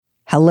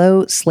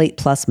Hello, Slate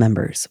Plus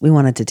members. We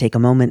wanted to take a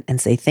moment and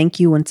say thank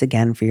you once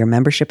again for your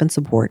membership and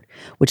support,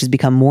 which has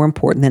become more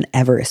important than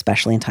ever,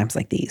 especially in times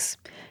like these.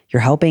 You're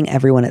helping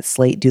everyone at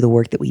Slate do the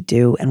work that we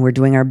do, and we're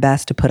doing our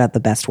best to put out the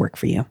best work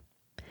for you.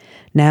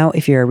 Now,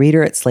 if you're a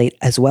reader at Slate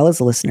as well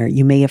as a listener,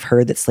 you may have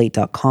heard that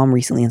Slate.com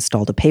recently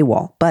installed a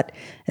paywall, but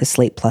as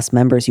Slate Plus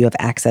members, you have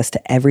access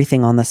to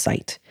everything on the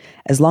site.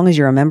 As long as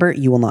you're a member,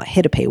 you will not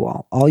hit a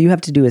paywall. All you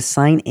have to do is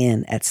sign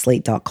in at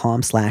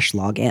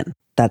slate.com/login.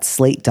 That's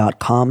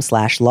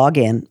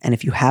slate.com/login. And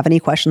if you have any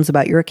questions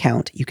about your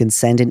account, you can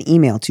send an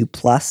email to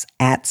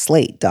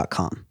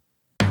plus@slate.com.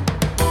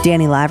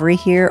 Danny Lavery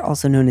here,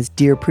 also known as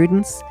Dear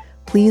Prudence.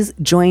 Please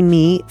join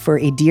me for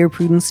a Dear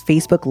Prudence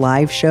Facebook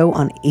Live show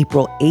on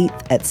April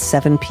 8th at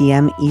 7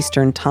 p.m.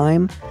 Eastern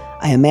Time.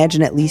 I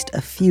imagine at least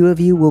a few of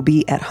you will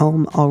be at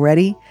home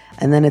already,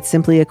 and then it's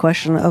simply a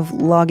question of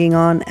logging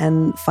on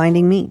and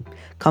finding me.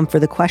 Come for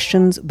the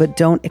questions, but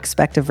don't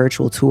expect a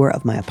virtual tour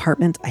of my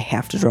apartment. I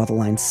have to draw the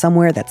line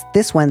somewhere. That's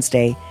this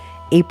Wednesday,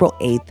 April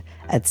 8th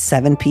at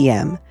 7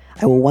 p.m.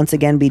 I will once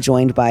again be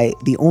joined by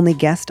the only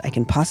guest I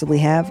can possibly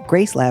have,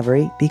 Grace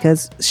Lavery,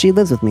 because she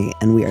lives with me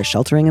and we are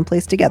sheltering in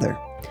place together.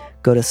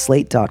 Go to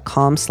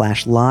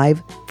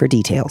slate.com/live for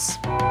details.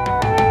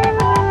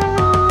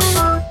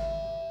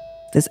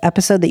 This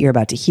episode that you're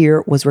about to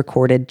hear was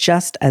recorded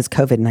just as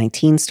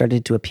COVID-19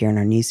 started to appear in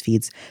our news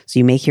feeds, so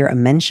you may hear a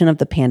mention of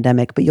the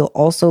pandemic, but you'll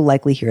also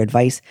likely hear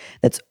advice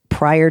that's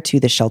prior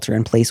to the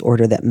shelter-in-place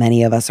order that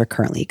many of us are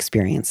currently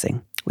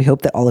experiencing. We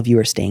hope that all of you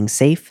are staying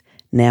safe.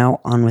 Now,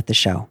 on with the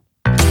show.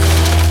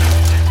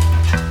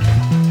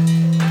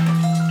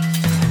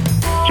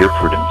 Dear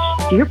Prudence.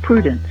 Dear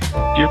Prudence.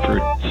 Dear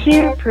Prudence.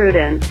 Dear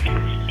Prudence.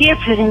 Dear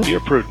Prudence. Dear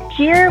Prudence.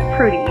 Dear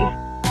Prudy.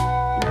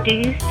 Do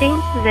you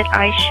think that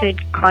I should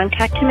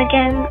contact him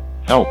again?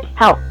 Help.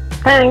 Help.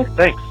 Thanks.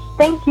 Thanks.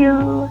 Thank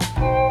you.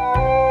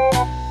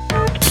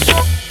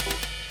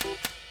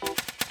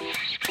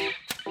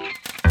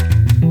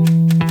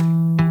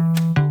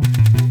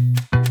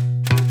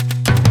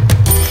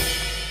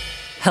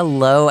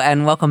 Hello,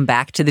 and welcome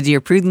back to the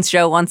Dear Prudence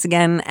Show once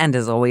again. And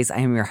as always, I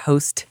am your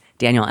host,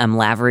 Daniel M.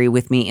 Lavery.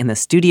 With me in the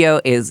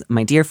studio is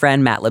my dear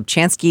friend, Matt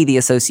Lubchansky, the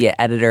associate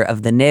editor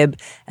of The Nib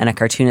and a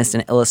cartoonist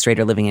and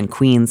illustrator living in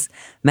Queens.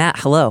 Matt,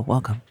 hello.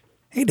 Welcome.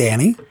 Hey,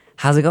 Danny.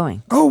 How's it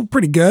going? Oh,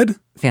 pretty good.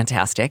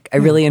 Fantastic. I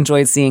really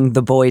enjoyed seeing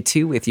The Boy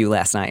 2 with you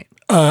last night.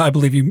 I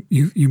believe you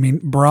mean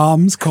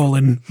Brahms,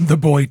 The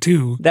Boy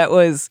 2. That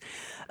was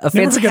a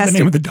fantastic... Never forget the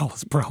name of the doll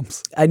is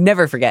Brahms. I'd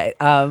never forget.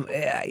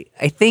 I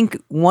think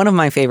one of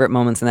my favorite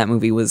moments in that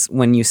movie was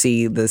when you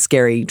see the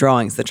scary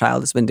drawings the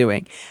child has been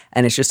doing.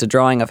 And it's just a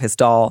drawing of his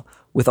doll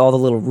with all the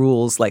little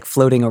rules like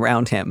floating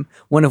around him.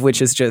 One of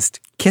which is just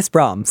kiss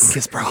Brahms.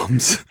 Kiss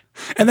Brahms.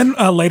 And then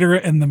later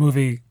in the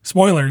movie,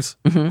 spoilers,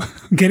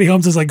 Katie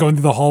Holmes is like going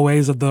through the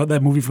hallways of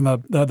that movie from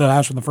the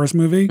house from the first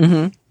movie.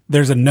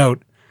 There's a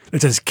note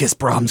that says, kiss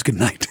Brahms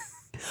goodnight.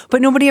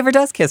 But nobody ever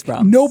does kiss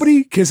Brahms.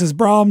 Nobody kisses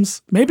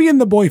Brahms. Maybe in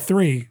The Boy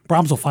 3,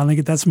 Brahms will finally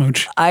get that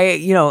smooch.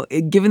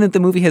 Given that the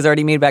movie has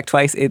already made back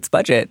twice its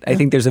budget, I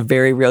think there's a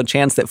very real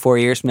chance that 4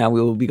 years from now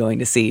we will be going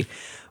to see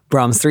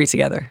Brahms 3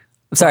 together.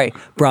 I'm sorry,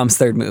 Brahms'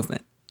 Third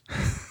Movement.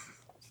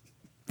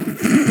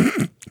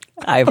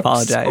 I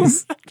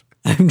apologize.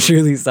 I'm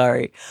truly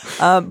sorry.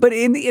 But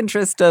in the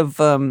interest of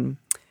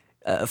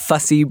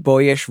fussy,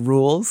 boyish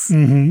rules,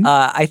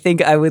 I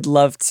think I would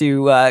love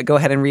to go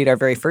ahead and read our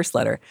very first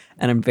letter,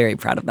 and I'm very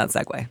proud of that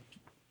segue.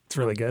 It's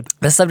really good.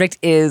 The subject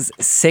is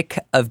sick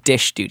of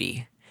dish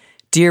duty.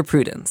 Dear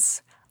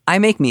Prudence, I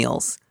make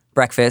meals,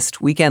 breakfast,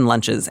 weekend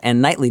lunches,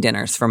 and nightly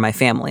dinners for my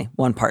family,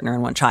 one partner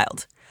and one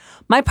child.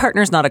 My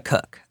partner's not a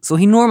cook, so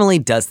he normally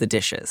does the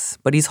dishes,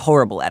 but he's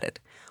horrible at it.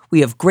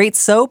 We have great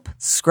soap,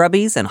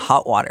 scrubbies, and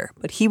hot water,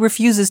 but he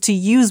refuses to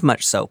use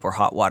much soap or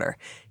hot water.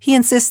 He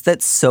insists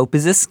that soap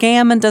is a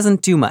scam and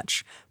doesn't do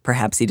much.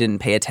 Perhaps he didn't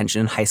pay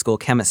attention in high school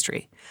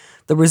chemistry.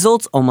 The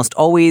result almost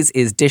always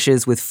is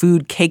dishes with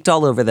food caked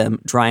all over them,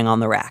 drying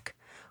on the rack.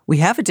 We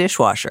have a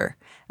dishwasher,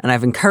 and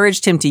I've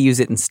encouraged him to use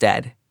it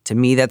instead. To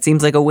me, that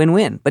seems like a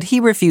win-win, but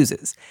he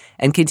refuses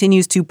and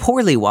continues to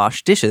poorly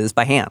wash dishes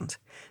by hand.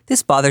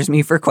 This bothers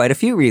me for quite a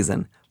few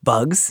reasons.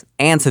 Bugs,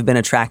 ants have been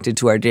attracted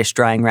to our dish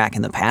drying rack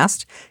in the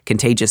past,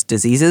 contagious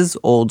diseases,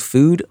 old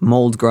food,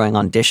 mold growing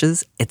on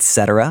dishes,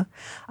 etc.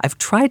 I've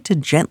tried to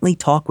gently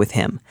talk with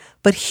him,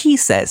 but he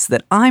says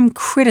that I'm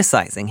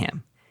criticizing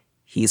him.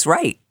 He's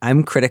right.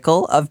 I'm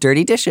critical of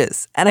dirty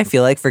dishes, and I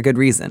feel like for good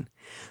reason.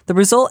 The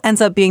result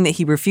ends up being that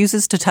he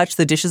refuses to touch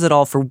the dishes at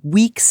all for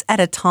weeks at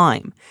a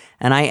time,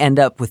 and I end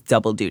up with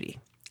double duty.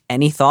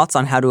 Any thoughts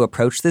on how to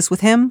approach this with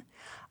him?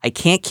 I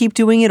can't keep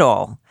doing it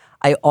all.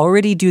 I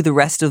already do the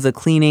rest of the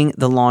cleaning,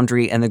 the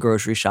laundry, and the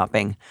grocery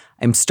shopping.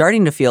 I'm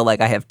starting to feel like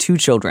I have 2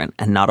 children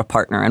and not a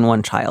partner and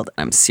 1 child.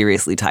 I'm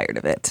seriously tired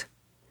of it.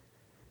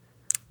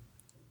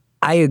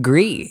 I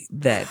agree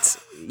that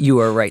you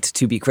are right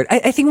to be critical.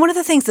 I think one of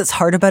the things that's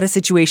hard about a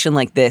situation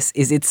like this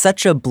is it's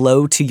such a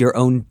blow to your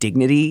own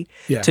dignity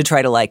to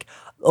try to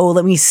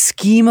let me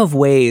scheme of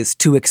ways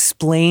to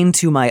explain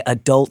to my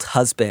adult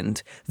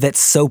husband that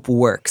soap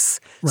works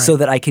so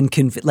that I can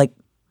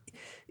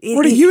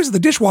or to use the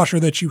dishwasher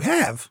that you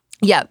have.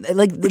 Yeah,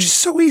 Which is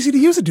so easy to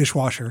use a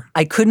dishwasher.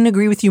 I couldn't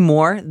agree with you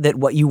more that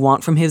what you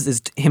want from him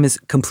is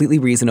completely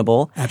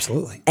reasonable.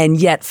 Absolutely. And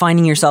yet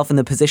finding yourself in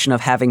the position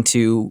of having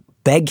to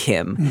beg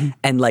him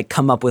and like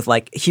come up with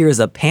like, here's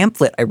a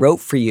pamphlet I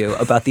wrote for you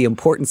about the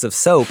importance of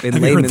soap in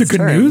Have you heard layman's the good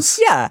terms. news?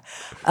 Yeah.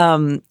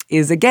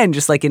 Is again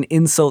just like an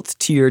insult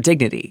to your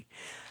dignity.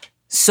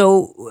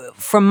 So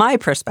from my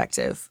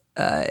perspective,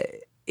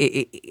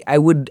 I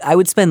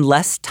would spend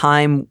less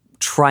time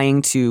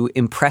trying to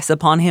impress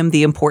upon him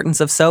the importance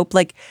of soap.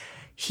 Like,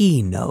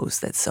 he knows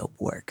that soap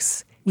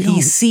works.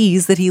 He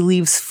sees that he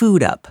leaves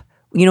food up.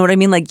 You know what I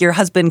mean? Like, your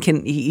husband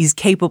he's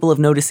capable of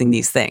noticing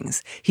these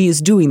things. He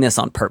is doing this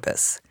on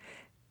purpose.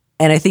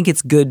 And I think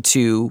it's good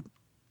to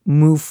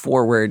move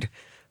forward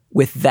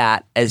with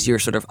that as your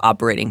sort of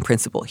operating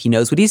principle. He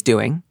knows what he's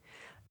doing.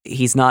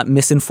 He's not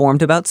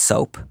misinformed about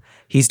soap.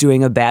 He's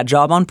doing a bad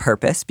job on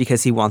purpose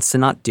because he wants to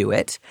not do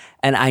it.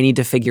 And I need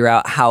to figure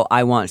out how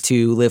I want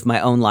to live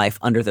my own life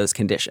under those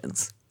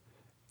conditions.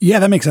 Yeah,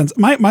 that makes sense.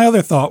 My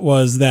other thought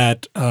was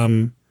that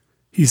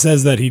he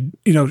says that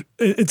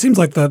it seems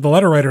like the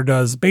letter writer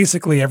does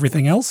basically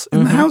everything else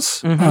in the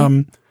house.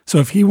 So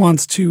if he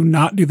wants to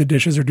not do the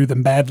dishes or do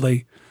them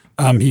badly,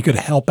 he could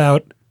help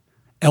out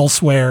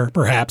elsewhere,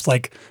 perhaps.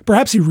 Like,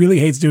 perhaps he really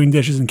hates doing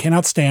dishes and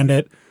cannot stand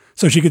it.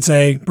 So she could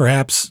say,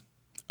 perhaps,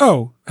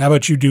 oh, how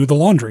about you do the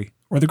laundry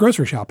or the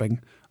grocery shopping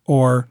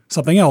or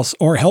something else,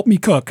 or help me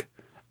cook.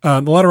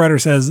 The letter writer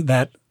says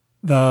that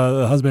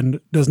the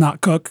husband does not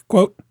cook,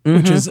 quote,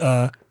 which is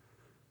a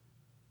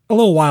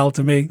little wild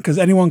to me because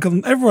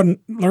everyone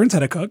learns how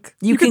to cook.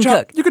 You can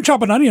cook. You can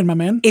chop an onion, my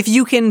man. If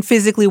you can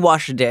physically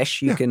wash a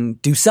dish, you can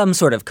do some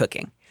sort of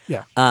cooking.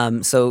 Yeah.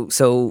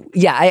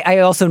 I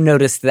also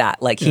noticed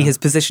that, like, he has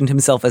positioned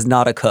himself as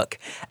not a cook,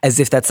 as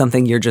if that's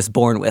something you're just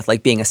born with,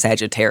 like being a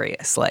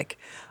Sagittarius. Like,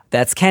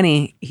 that's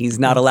Kenny. He's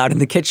not allowed in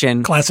the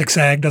kitchen. Classic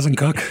Sag doesn't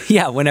cook.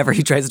 Yeah, whenever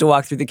he tries to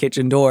walk through the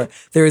kitchen door,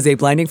 there is a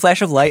blinding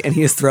flash of light and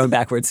he is thrown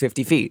backwards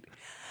 50 feet.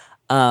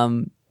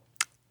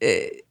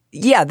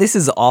 This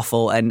is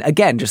awful. And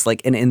again, just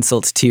like an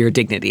insult to your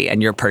dignity and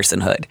your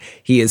personhood.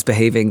 He is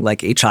behaving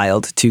like a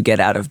child to get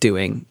out of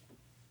doing,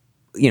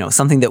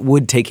 something that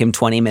would take him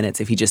 20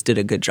 minutes if he just did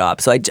a good job.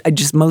 So I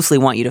just mostly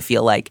want you to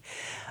feel like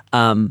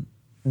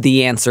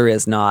the answer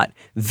is not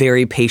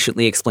very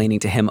patiently explaining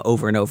to him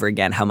over and over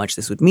again how much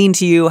this would mean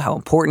to you, how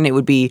important it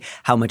would be,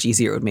 how much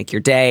easier it would make your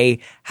day,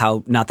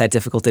 how not that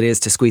difficult it is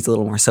to squeeze a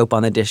little more soap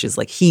on the dishes.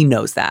 Like, he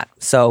knows that.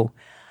 So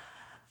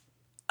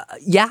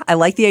I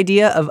like the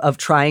idea of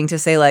trying to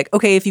say, like,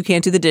 okay, if you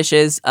can't do the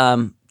dishes,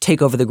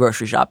 take over the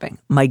grocery shopping.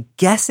 My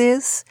guess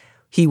is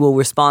he will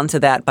respond to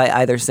that by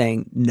either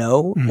saying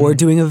no or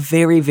doing a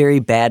very, very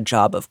bad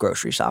job of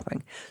grocery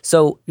shopping.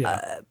 So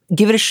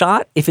give it a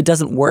shot. If it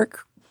doesn't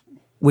work,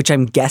 which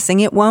I'm guessing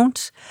it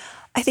won't,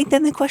 I think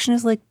then the question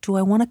is, like, do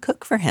I want to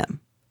cook for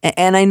him?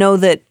 And I know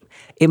that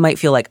it might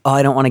feel like, oh,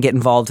 I don't want to get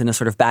involved in a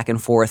sort of back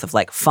and forth of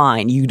like,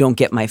 fine, you don't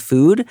get my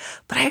food.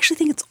 But I actually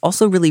think it's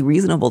also really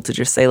reasonable to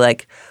just say,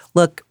 like,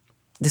 look,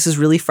 this is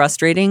really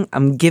frustrating.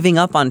 I'm giving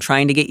up on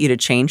trying to get you to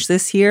change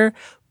this here,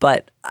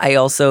 but I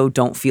also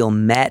don't feel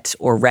met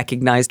or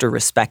recognized or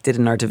respected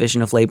in our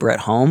division of labor at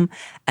home.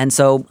 And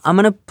so I'm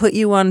going to put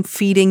you on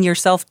feeding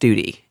yourself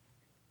duty.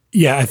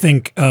 Yeah, I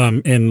think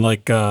in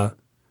like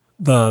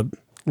the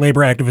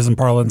labor activism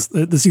parlance,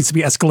 this needs to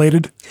be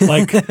escalated.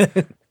 Like,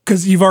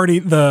 because you've already,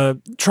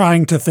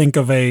 trying to think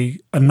of a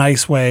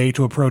nice way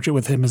to approach it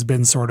with him has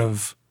been sort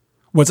of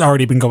what's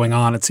already been going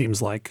on, it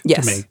seems like,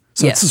 to me.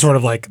 So it's sort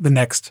of like the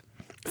next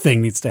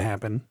thing needs to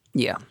happen.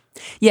 Yeah.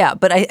 Yeah,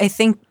 but I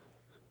think,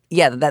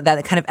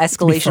 that kind of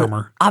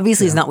escalation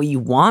obviously is not what you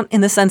want,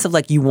 in the sense of,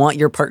 like, you want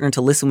your partner to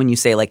listen when you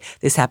say, like,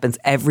 this happens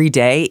every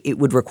day. It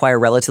would require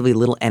relatively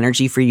little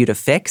energy for you to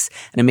fix,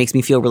 and it makes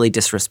me feel really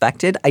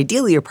disrespected.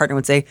 Ideally, your partner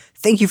would say,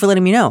 thank you for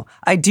letting me know.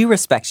 I do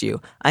respect you.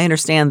 I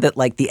understand that,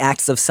 like, the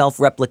acts of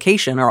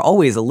self-replication are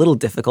always a little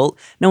difficult.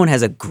 No one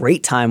has a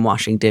great time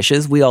washing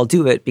dishes. We all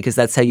do it because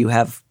that's how you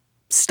have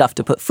stuff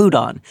to put food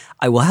on.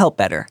 I will help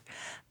better.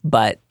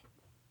 But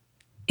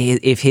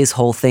if his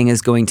whole thing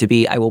is going to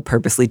be, I will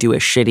purposely do a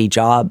shitty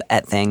job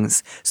at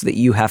things so that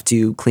you have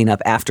to clean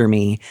up after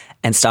me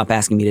and stop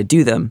asking me to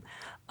do them,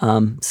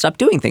 stop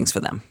doing things for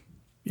them.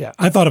 Yeah.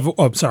 I thought of,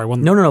 I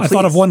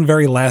thought of one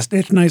very last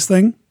ditch nice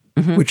thing,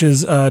 which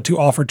is to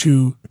offer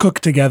to cook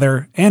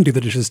together and do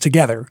the dishes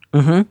together.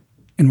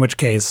 In which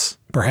case,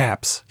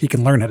 perhaps he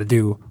can learn how to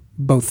do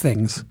both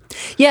things.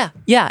 Yeah.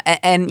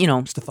 And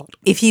just a thought.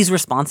 If he's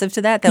responsive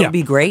to that would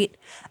be great.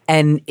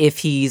 And if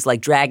he's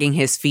like dragging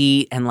his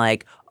feet and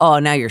like, oh,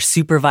 now you're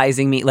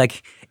supervising me.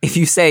 Like, if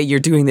you say you're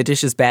doing the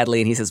dishes badly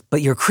and he says,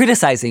 but you're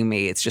criticizing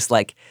me, it's just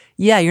like,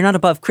 yeah, you're not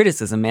above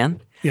criticism,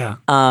 man. Yeah.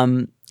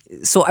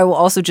 So I will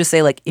also just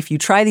say, like, if you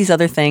try these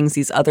other things,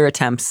 these other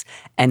attempts,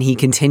 and he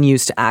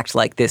continues to act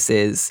like this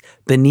is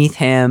beneath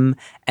him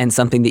and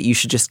something that you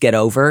should just get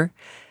over,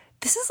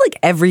 this is like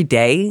every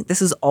day.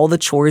 This is all the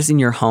chores in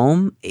your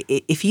home.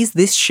 If he's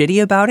this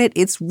shitty about it,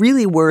 it's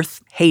really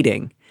worth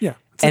hating. Yeah.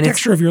 It's the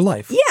texture of your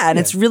life. Yeah. And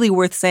it's really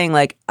worth saying,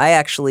 like, I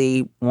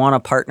actually want a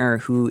partner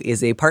who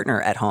is a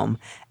partner at home.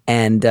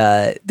 And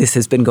this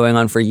has been going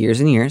on for years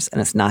and years,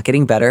 and it's not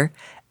getting better.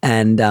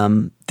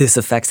 And this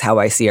affects how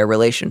I see our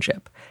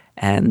relationship.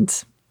 And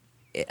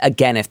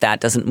again, if that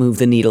doesn't move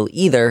the needle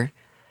either,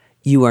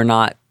 you are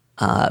not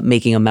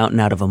making a mountain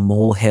out of a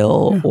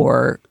molehill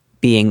or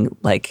being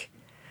like,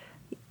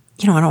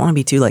 I don't want to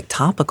be too like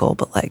topical,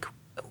 but like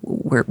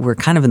we're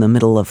kind of in the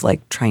middle of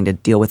like trying to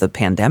deal with a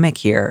pandemic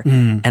here.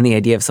 And the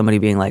idea of somebody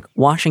being like,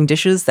 washing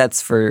dishes,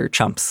 that's for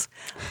chumps.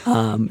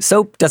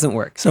 Soap doesn't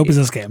work. Soap is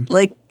a scam.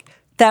 Like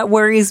that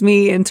worries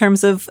me in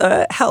terms of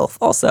health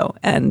also.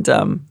 And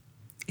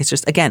it's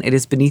just, again, it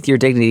is beneath your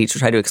dignity to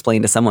try to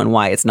explain to someone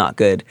why it's not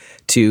good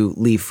to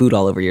leave food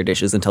all over your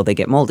dishes until they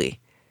get moldy.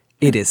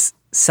 It is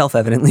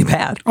self-evidently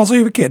bad. Also, you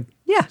have a kid.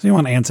 Yeah. So you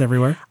want ants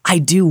everywhere. I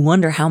do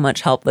wonder how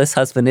much help this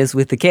husband is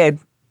with the kid.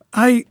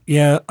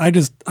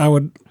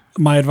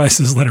 My advice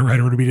as letter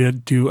writer would be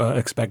to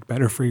expect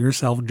better for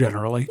yourself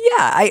generally.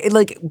 Yeah,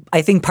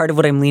 I think part of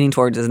what I'm leaning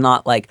towards is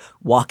not like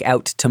walk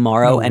out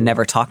tomorrow and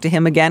never talk to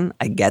him again.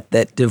 I get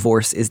that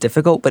divorce is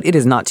difficult, but it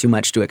is not too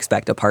much to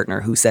expect a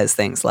partner who says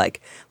things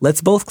like,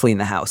 let's both clean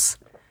the house,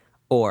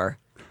 or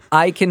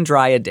I can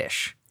dry a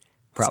dish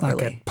properly.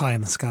 Let's not get pie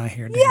in the sky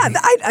here, Danny. Yeah,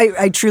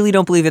 I truly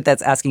don't believe that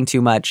that's asking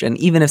too much. And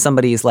even if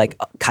somebody is like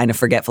kind of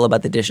forgetful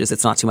about the dishes,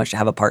 it's not too much to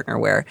have a partner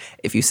where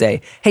if you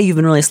say, hey, you've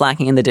been really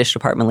slacking in the dish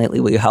department lately,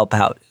 will you help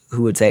out?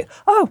 Who would say,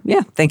 oh,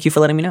 yeah, thank you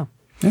for letting me know.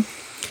 Yeah.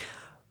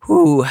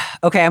 Ooh,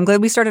 okay, I'm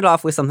glad we started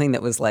off with something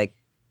that was like,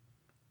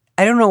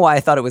 I don't know why I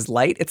thought it was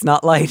light. It's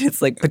not light.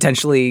 It's like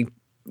potentially,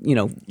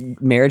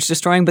 marriage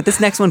destroying. But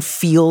this next one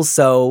feels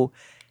so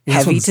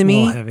heavy to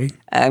me. Heavy.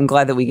 I'm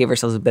glad that we gave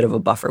ourselves a bit of a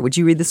buffer. Would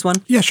you read this one?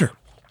 Yeah, sure.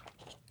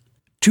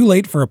 Too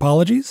late for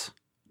apologies?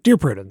 Dear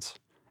Prudence,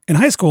 in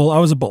high school, I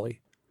was a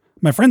bully.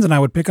 My friends and I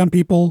would pick on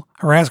people,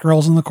 harass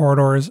girls in the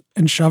corridors,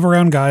 and shove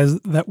around guys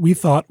that we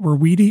thought were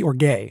weedy or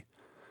gay.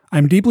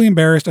 I'm deeply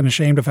embarrassed and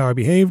ashamed of how I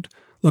behaved,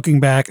 looking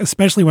back,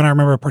 especially when I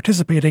remember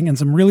participating in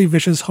some really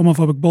vicious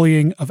homophobic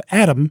bullying of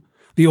Adam,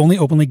 the only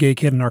openly gay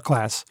kid in our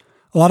class.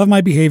 A lot of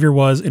my behavior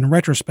was, in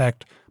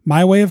retrospect,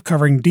 my way of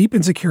covering deep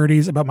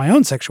insecurities about my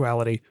own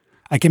sexuality.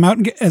 I came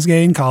out as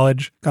gay in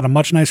college, got a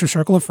much nicer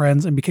circle of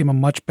friends, and became a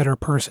much better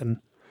person.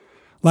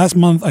 Last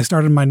month, I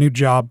started my new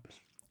job.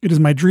 It is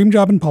my dream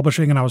job in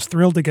publishing, and I was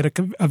thrilled to get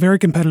a very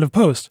competitive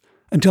post,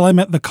 until I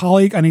met the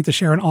colleague I need to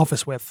share an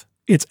office with.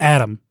 It's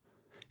Adam.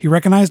 He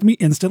recognized me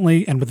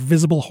instantly and with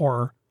visible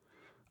horror.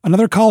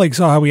 Another colleague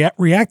saw how we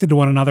reacted to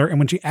one another, and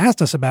when she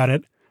asked us about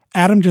it,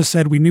 Adam just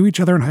said we knew each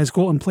other in high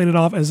school and played it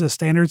off as a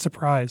standard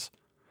surprise.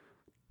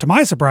 To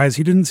my surprise,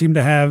 he didn't seem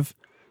to have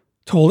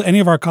told any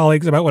of our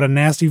colleagues about what a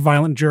nasty,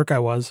 violent jerk I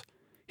was.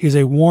 He's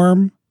a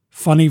warm,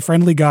 funny,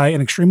 friendly guy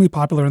and extremely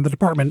popular in the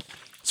department,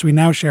 so we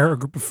now share a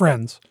group of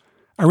friends.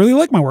 I really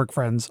like my work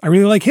friends. I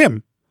really like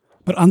him.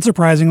 But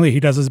unsurprisingly, he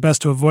does his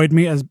best to avoid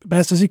me as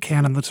best as he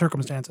can in the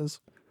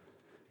circumstances.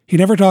 He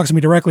never talks to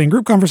me directly in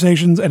group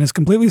conversations and is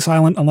completely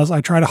silent unless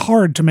I try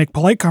hard to make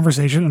polite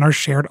conversation in our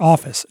shared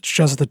office. It's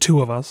just the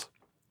two of us.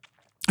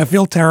 I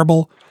feel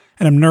terrible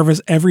and am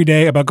nervous every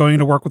day about going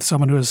to work with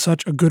someone who has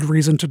such a good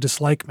reason to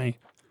dislike me.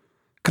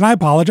 Can I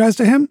apologize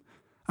to him?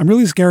 I'm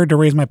really scared to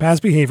raise my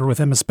past behavior with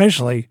him,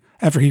 especially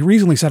after he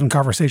recently said in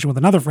conversation with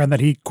another friend that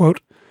he,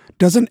 quote,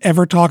 doesn't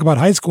ever talk about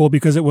high school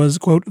because it was,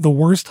 quote, the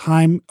worst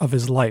time of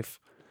his life.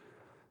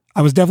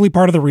 I was definitely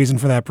part of the reason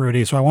for that,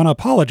 Prudy, so I want to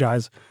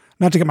apologize,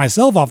 not to get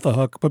myself off the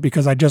hook, but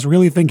because I just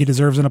really think he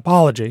deserves an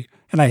apology,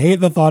 and I hate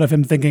the thought of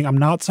him thinking I'm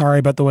not sorry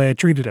about the way I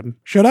treated him.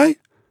 Should I?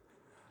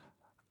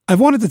 I've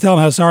wanted to tell him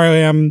how sorry I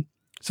am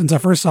since I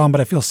first saw him,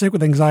 but I feel sick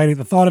with anxiety at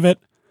the thought of it.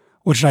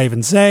 What should I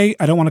even say?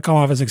 I don't want to come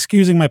off as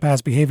excusing my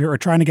past behavior or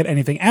trying to get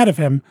anything out of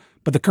him,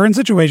 but the current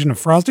situation of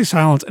frosty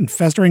silence and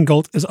festering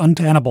guilt is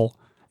untenable.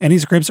 Any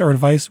scripts or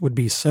advice would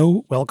be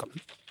so welcome.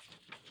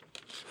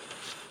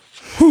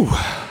 Whew.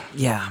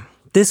 Yeah,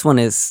 this one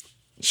is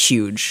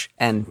huge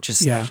and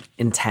just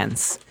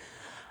intense.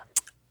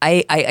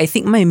 I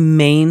think my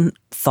main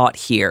thought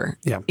here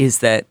is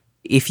that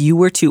if you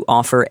were to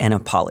offer an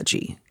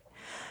apology,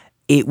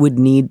 it would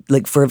need,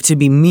 like, for it to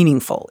be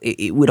meaningful,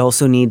 it would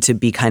also need to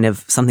be kind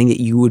of something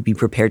that you would be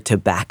prepared to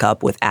back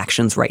up with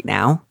actions right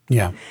now.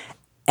 Yeah.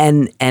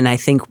 And I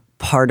think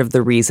part of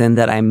the reason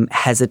that I'm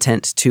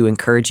hesitant to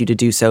encourage you to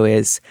do so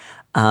is,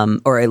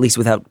 or at least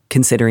without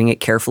considering it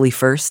carefully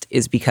first,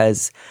 is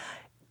because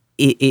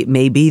it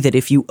may be that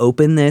if you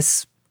open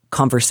this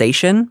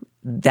conversation,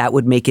 that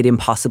would make it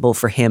impossible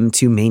for him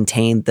to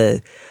maintain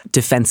the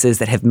defenses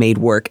that have made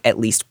work at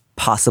least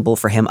possible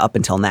for him up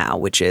until now,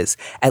 which is,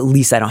 at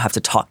least I don't have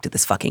to talk to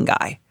this fucking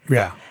guy.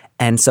 Yeah.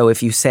 And so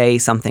if you say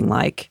something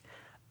like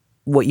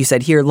what you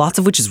said here, lots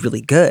of which is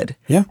really good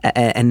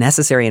and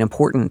necessary and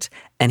important,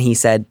 and he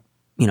said,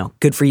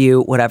 good for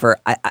you, whatever,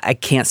 I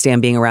can't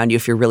stand being around you.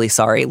 If you're really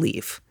sorry,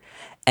 leave.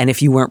 And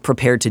if you weren't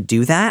prepared to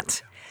do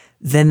that,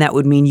 then that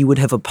would mean you would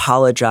have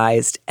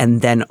apologized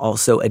and then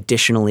also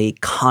additionally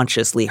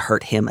consciously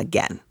hurt him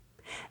again.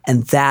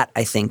 And that,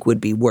 I think,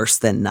 would be worse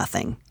than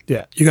nothing.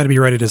 Yeah. You got to be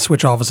ready to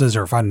switch offices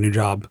or find a new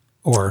job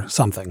or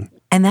something.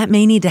 And that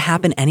may need to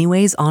happen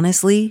anyways,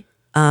 honestly.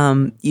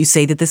 You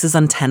say that this is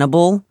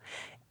untenable.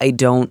 I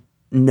don't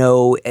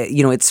know.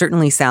 It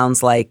certainly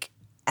sounds like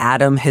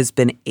Adam has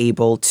been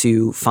able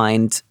to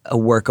find a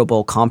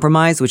workable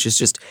compromise, which is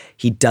just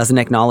he doesn't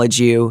acknowledge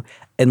you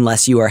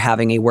unless you are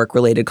having a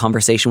work-related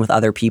conversation with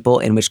other people,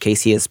 in which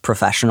case he is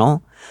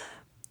professional.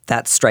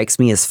 That strikes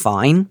me as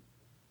fine.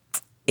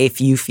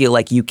 If you feel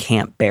like you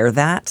can't bear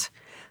that,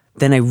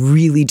 then I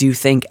really do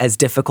think, as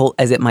difficult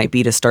as it might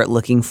be to start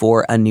looking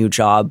for a new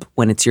job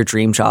when it's your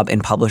dream job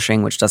in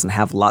publishing, which doesn't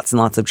have lots and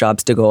lots of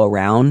jobs to go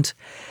around,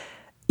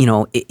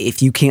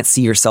 if you can't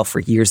see yourself for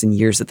years and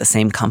years at the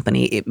same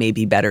company, it may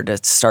be better to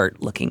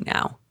start looking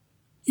now.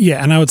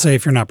 Yeah, and I would say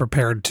if you're not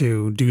prepared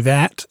to do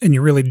that, and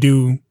you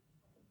really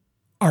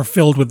are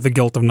filled with the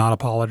guilt of not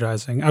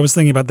apologizing. I was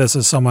thinking about this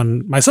as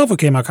someone myself who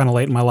came out kind of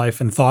late in my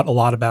life and thought a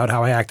lot about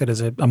how I acted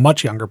as a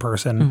much younger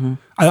person. Mm-hmm.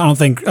 I don't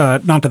think,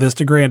 not to this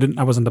degree,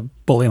 I wasn't a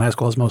bully in high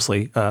school. It was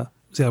mostly it was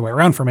the other way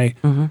around for me.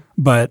 Mm-hmm.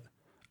 But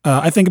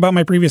I think about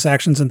my previous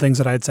actions and things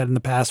that I had said in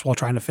the past while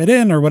trying to fit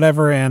in or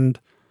whatever, and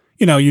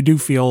you do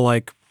feel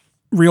like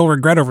real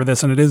regret over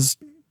this, and it is,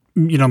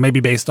 maybe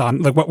based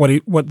on like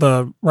what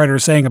the writer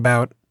is saying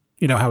about,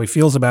 how he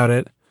feels about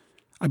it.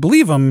 I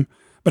believe him,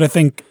 but I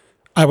think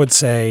I would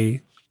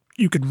say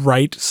you could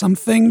write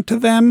something to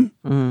them,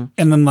 and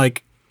then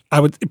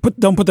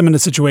don't put them in a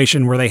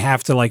situation where they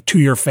have to to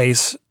your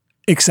face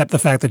accept the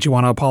fact that you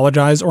want to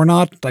apologize or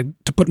not. Like,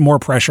 to put more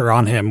pressure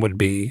on him would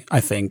be,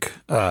 I think,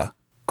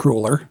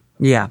 crueler.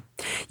 Yeah.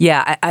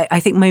 I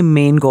think my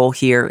main goal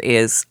here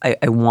is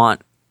I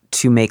want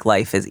to make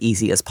life as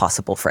easy as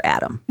possible for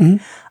Adam.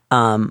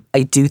 Mm-hmm.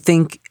 I do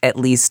think, at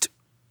least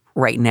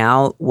right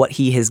now, what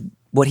he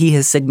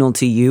has signaled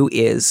to you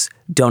is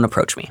don't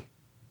approach me.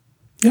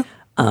 Yeah.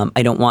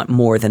 I don't want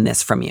more than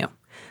this from you.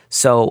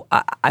 So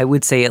I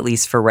would say, at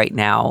least for right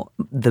now,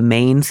 the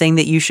main thing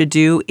that you should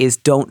do is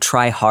don't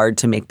try hard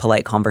to make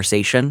polite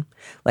conversation.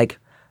 Like,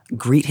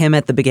 greet him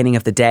at the beginning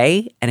of the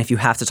day, and if you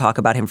have to talk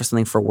about him for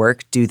something for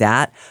work, do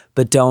that.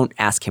 But don't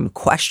ask him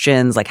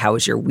questions like, how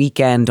was your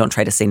weekend? Don't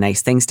try to say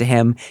nice things to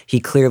him.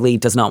 He clearly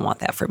does not want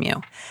that from you.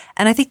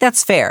 And I think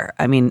that's fair.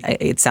 I mean,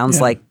 it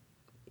sounds like,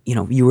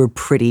 you were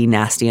pretty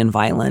nasty and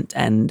violent,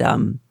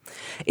 and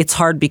it's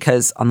hard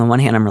because on the one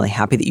hand, I'm really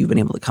happy that you've been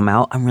able to come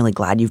out. I'm really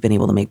glad you've been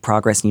able to make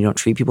progress and you don't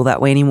treat people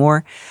that way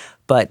anymore.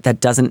 But that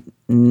doesn't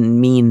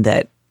mean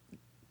that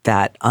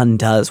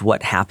undoes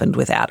what happened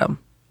with Adam.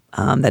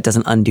 That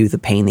doesn't undo the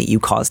pain that you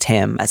caused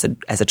him as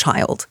a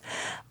child.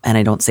 And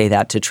I don't say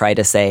that to try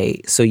to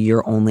say, so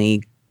you're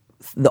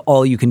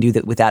all you can do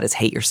with that is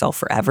hate yourself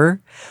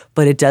forever.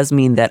 But it does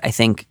mean that I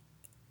think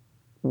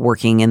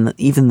working in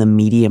even the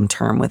medium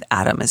term with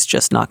Adam is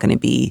just not going to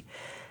be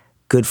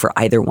good for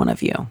either one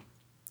of you.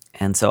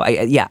 And so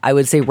I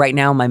would say right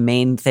now my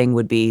main thing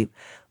would be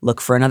look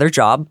for another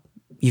job.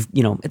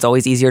 It's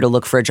always easier to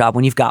look for a job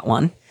when you've got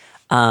one,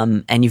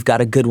 and you've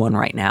got a good one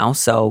right now.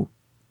 So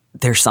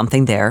there's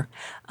something there.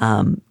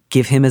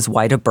 Give him as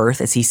wide a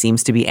berth as he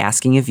seems to be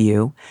asking of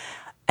you.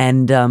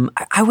 And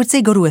I would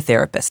say go to a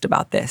therapist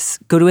about this.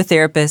 Go to a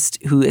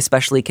therapist who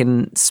especially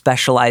can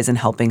specialize in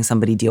helping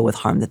somebody deal with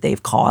harm that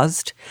they've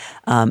caused,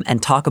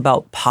 and talk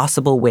about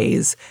possible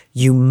ways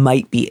you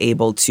might be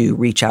able to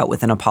reach out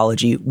with an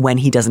apology when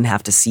he doesn't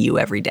have to see you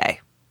every day.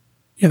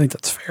 Yeah, I think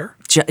that's fair.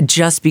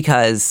 Just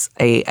because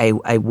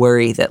I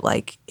worry that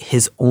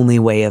his only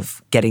way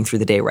of getting through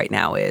the day right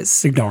now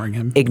is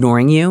ignoring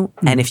ignoring you.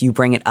 Mm-hmm. And if you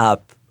bring it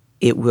up,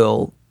 it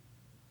will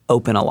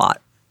open a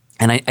lot.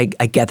 And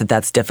I get that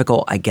that's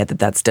difficult. I get that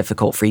that's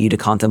difficult for you to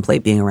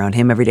contemplate being around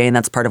him every day. And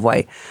that's part of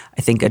why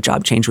I think a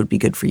job change would be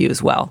good for you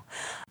as well.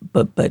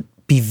 But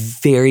be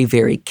very,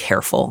 very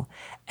careful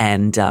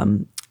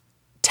and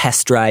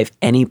test drive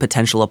any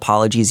potential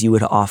apologies you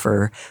would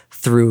offer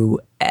through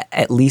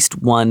at least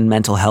one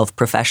mental health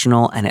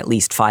professional and at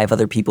least 5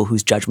 other people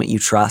whose judgment you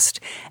trust,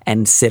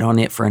 and sit on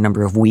it for a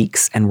number of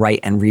weeks and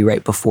write and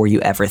rewrite before you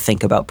ever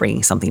think about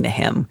bringing something to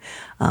him.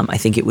 I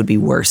think it would be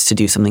worse to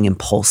do something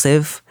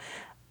impulsive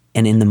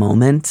and in the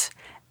moment.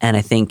 And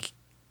I think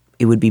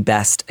it would be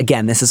best,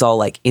 again, this is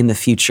all in the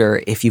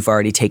future if you've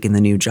already taken the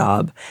new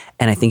job.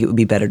 And I think it would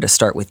be better to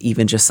start with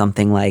even just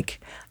something like,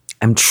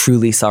 I'm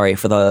truly sorry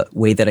for the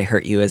way that I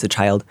hurt you as a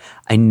child.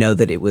 I know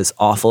that it was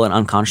awful and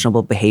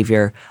unconscionable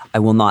behavior. I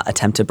will not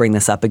attempt to bring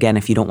this up again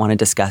if you don't want to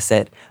discuss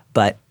it,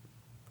 but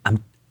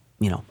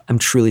I'm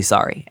truly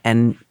sorry.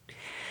 And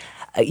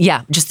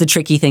just the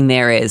tricky thing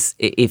there is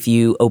if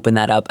you open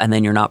that up and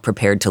then you're not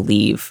prepared to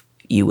leave,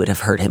 you would have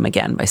hurt him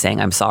again by saying,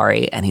 I'm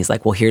sorry. And he's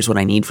like, well, here's what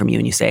I need from you.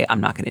 And you say,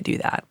 I'm not going to do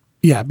that.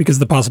 Yeah, because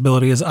the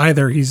possibility is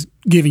either he's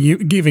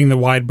giving the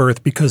wide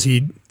berth because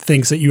he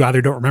thinks that you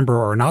either don't remember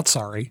or are not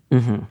sorry,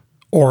 mm-hmm.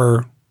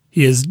 or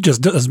he is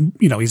just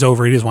he's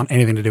over it. He doesn't want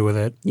anything to do with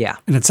it. Yeah.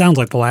 And it sounds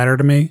like the latter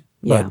to me.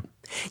 Yeah.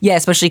 Yeah,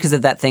 especially because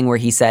of that thing where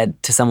he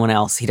said to someone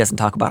else he doesn't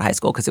talk about high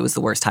school because it was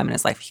the worst time in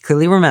his life. He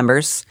clearly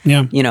remembers.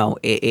 Yeah. You know,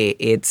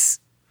 it's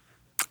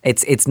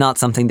not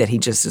something that he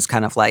just is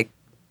kind of like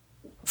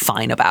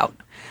fine about.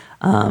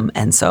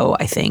 And so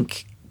I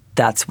think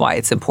that's why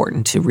it's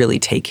important to really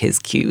take his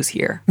cues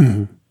here.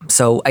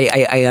 So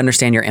I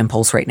understand your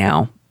impulse right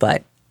now,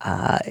 but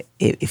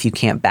if you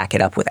can't back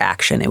it up with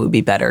action, it would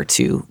be better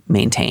to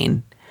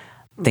maintain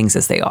things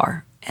as they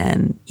are.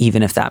 And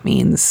even if that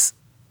means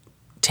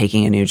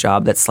taking a new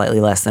job that's slightly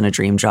less than a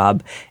dream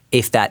job,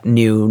 if that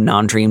new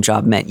non-dream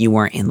job meant you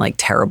weren't in like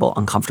terrible,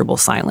 uncomfortable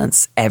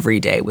silence every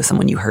day with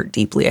someone you hurt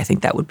deeply, I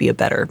think that would be a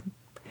better.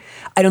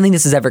 I don't think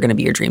this is ever going to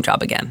be your dream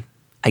job again,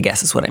 I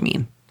guess is what I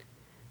mean.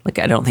 Like,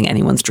 I don't think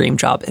anyone's dream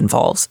job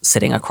involves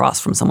sitting across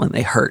from someone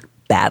they hurt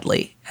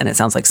badly. And it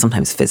sounds like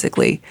sometimes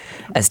physically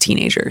as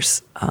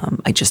teenagers.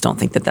 I just don't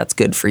think that that's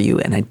good for you.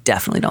 And I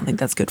definitely don't think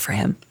that's good for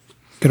him.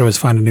 You could always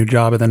find a new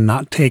job and then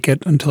not take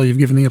it until you've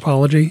given the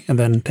apology and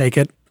then take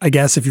it, I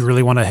guess, if you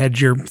really want to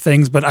hedge your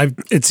things. But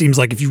it seems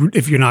like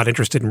if you're not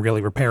interested in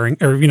really repairing,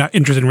 or you're not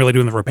interested in really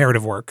doing the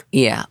reparative work.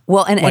 Yeah.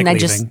 Well, and like I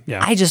leaving,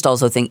 I just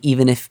also think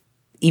even if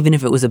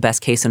it was a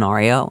best case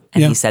scenario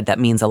and he said that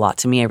means a lot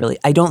to me,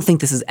 I don't think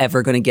this is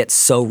ever going to get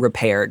so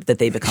repaired that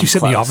they become You sit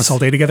close. in the office all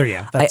day together?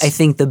 Yeah. I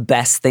think the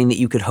best thing that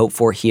you could hope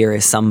for here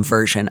is some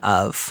version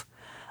of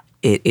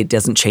it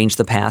doesn't change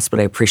the past, but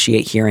I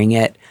appreciate hearing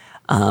it.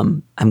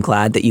 I'm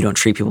glad that you don't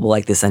treat people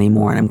like this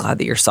anymore, and I'm glad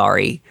that you're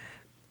sorry.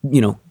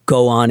 You know,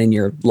 go on in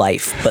your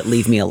life, but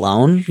leave me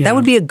alone. That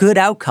would be a good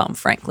outcome,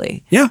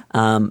 frankly. Yeah.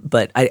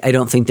 But I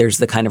don't think there's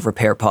the kind of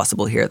repair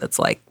possible here that's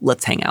like,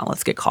 let's hang out,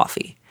 let's get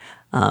coffee.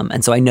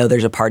 And so I know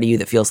there's a part of you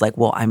that feels like,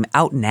 well, I'm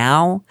out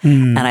now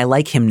and I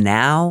like him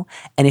now.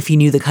 And if he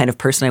knew the kind of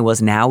person I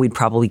was now, we'd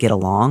probably get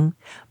along.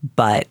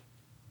 But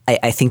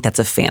I think that's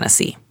a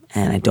fantasy.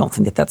 And I don't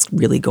think that that's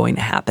really going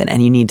to happen.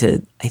 And you need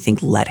to, I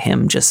think, let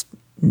him just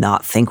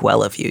not think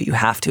well of you. You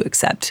have to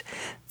accept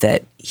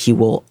that he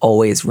will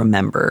always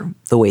remember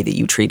the way that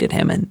you treated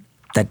him. And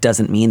that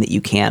doesn't mean that you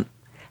can't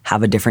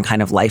have a different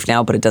kind of life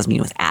now, but it does mean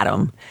with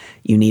Adam,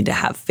 you need to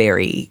have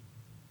very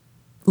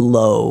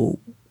low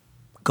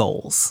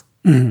goals.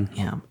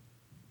 Yeah.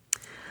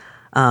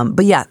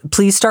 But yeah,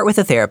 please start with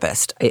a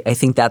therapist. I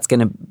think that's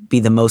going to be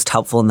the most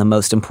helpful and the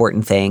most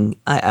important thing.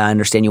 I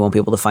understand you won't be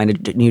able to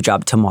find a new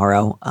job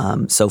tomorrow.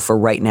 So for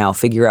right now,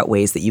 figure out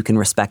ways that you can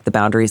respect the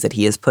boundaries that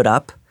he has put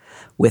up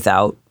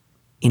without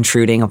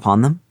intruding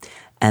upon them.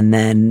 And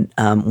then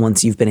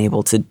once you've been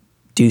able to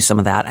do some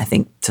of that, I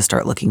think to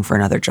start looking for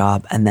another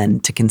job and then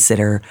to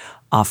consider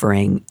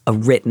offering a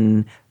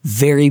written,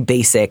 very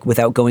basic,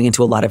 without going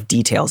into a lot of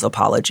details,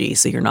 apology.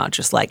 So you're not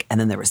just like,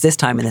 and then there was this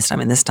time and this time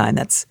and this time.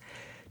 That's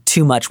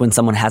too much when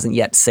someone hasn't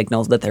yet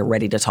signaled that they're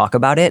ready to talk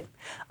about it.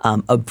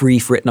 A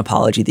brief written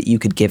apology that you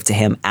could give to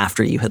him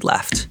after you had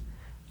left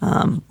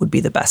would be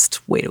the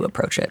best way to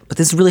approach it. But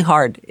this is really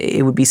hard.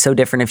 It would be so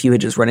different if you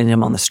had just run into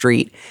him on the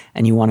street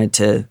and you wanted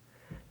to,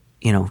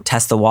 you know,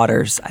 test the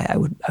waters. I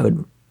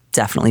would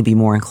definitely be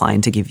more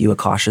inclined to give you a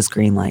cautious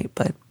green light,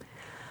 but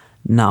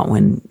not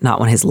when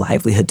his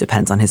livelihood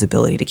depends on his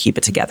ability to keep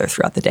it together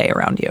throughout the day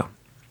around you.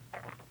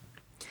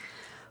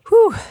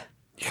 Whew.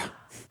 Yeah.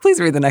 Please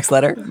read the next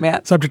letter,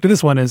 Matt. Subject to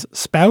this one is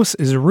spouse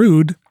is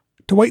rude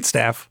to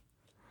waitstaff.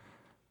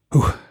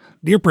 Ooh.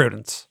 Dear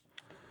Prudence,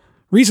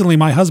 recently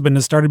my husband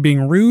has started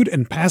being rude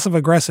and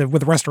passive-aggressive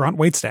with restaurant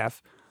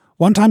waitstaff.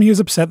 One time he was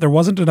upset there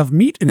wasn't enough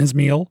meat in his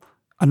meal.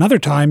 Another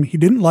time he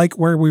didn't like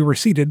where we were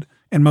seated.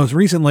 And most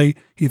recently,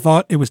 he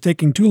thought it was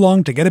taking too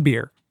long to get a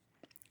beer.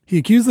 He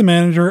accused the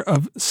manager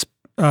of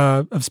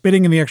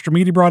spitting in the extra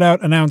meat he brought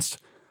out, announced,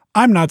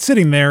 "I'm not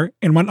sitting there,"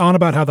 and went on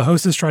about how the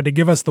hostess tried to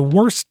give us the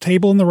worst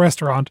table in the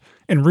restaurant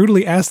and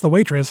rudely asked the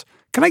waitress,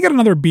 "Can I get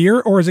another beer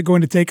or is it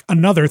going to take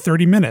another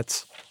 30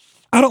 minutes?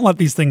 I don't let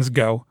these things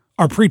go.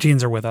 Our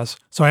preteens are with us,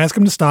 so I ask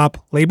him to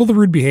stop, label the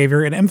rude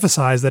behavior, and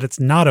emphasize that it's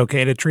not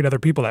okay to treat other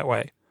people that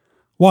way.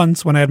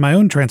 Once, when I had my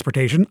own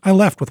transportation, I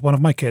left with one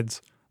of my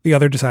kids. The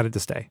other decided to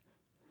stay.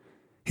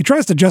 He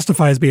tries to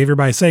justify his behavior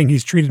by saying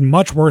he's treated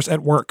much worse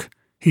at work.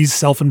 He's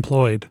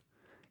self-employed.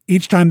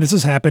 Each time this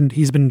has happened,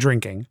 he's been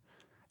drinking.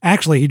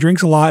 Actually, he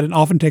drinks a lot and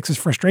often takes his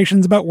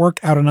frustrations about work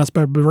out on us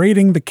by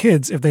berating the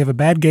kids if they have a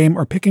bad game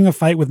or picking a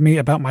fight with me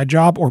about my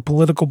job or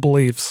political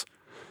beliefs.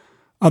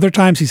 Other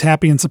times he's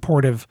happy and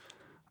supportive.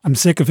 I'm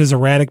sick of his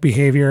erratic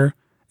behavior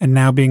and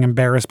now being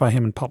embarrassed by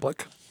him in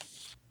public.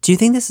 Do you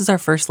think this is our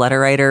first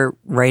letter writer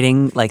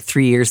writing like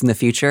 3 years in the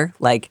future?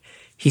 Like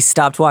he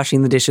stopped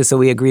washing the dishes, so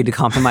we agreed to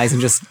compromise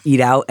and just eat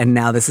out, and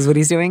now this is what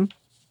he's doing?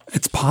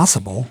 It's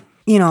possible.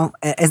 You know,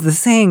 as the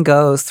saying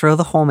goes, throw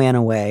the whole man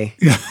away.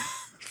 Yeah.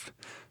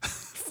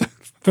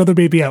 Throw the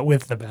baby out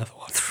with the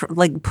bathwater.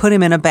 Like put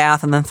him in a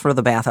bath and then throw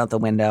the bath out the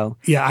window.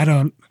 Yeah, I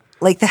don't.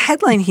 Like the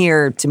headline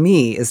here to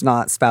me is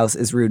not spouse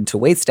is rude to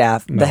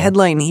waitstaff. No. The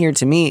headline here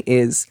to me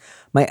is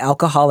my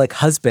alcoholic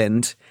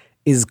husband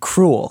is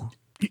cruel.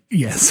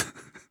 Yes.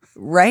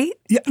 Right?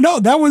 Yeah. No,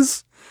 that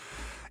was.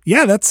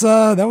 Yeah,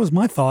 that was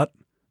my thought.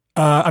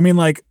 I mean,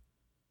 like,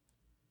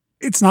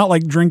 it's not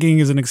like drinking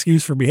is an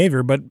excuse for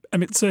behavior, but I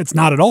mean, it's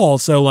not at all.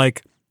 So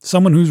like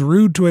someone who's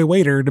rude to a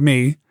waiter to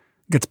me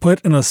gets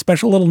put in a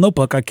special little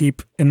notebook I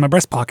keep in my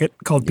breast pocket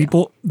called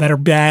people that are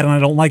bad and I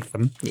don't like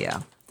them.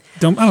 Yeah.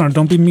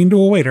 Don't be mean to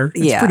a waiter.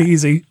 It's pretty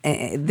easy.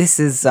 This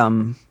is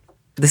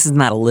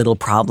not a little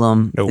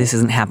problem. Nope. This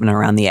isn't happening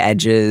around the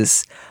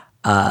edges.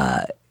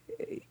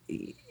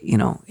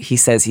 He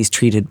says he's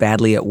treated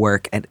badly at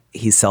work and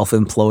he's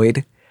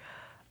self-employed.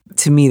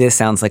 To me, this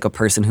sounds like a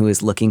person who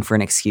is looking for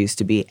an excuse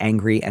to be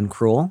angry and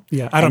cruel.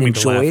 Yeah, I don't mean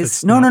to laugh.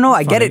 It's No, not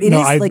I get funny.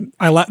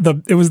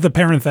 it. It was the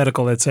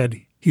parenthetical that said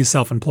he's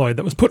self-employed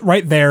that was put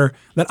right there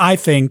that I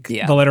think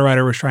the letter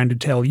writer was trying to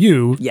tell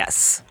you.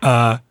 Yes.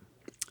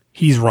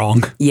 He's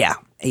wrong. Yeah.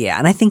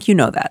 And I think you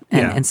know that.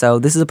 And so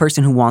this is a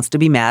person who wants to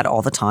be mad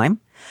all the time.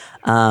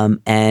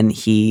 And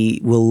he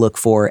will look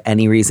for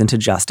any reason to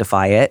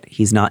justify it.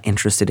 He's not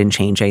interested in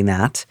changing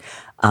that.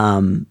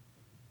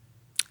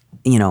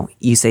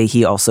 You say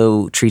he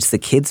also treats the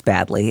kids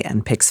badly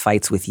and picks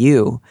fights with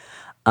you.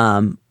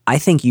 I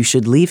think you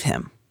should leave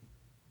him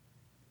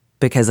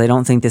because I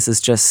don't think this is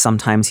just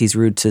sometimes he's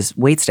rude to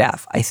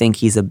waitstaff. I think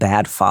he's a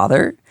bad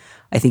father.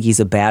 I think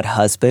he's a bad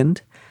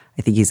husband.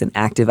 I think he's an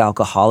active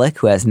alcoholic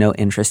who has no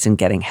interest in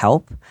getting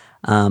help.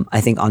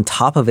 I think on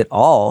top of it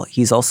all,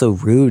 he's also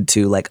rude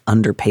to like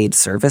underpaid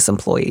service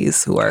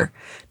employees who are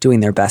doing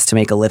their best to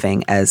make a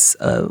living as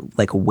a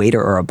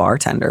waiter or a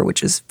bartender,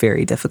 which is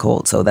very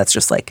difficult. So that's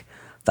just like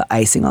the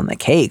icing on the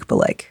cake. But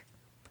like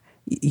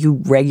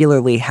you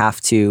regularly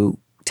have to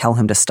tell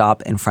him to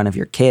stop in front of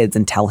your kids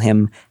and tell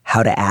him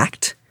how to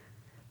act,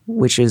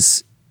 which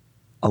is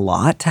a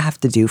lot to have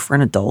to do for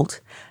an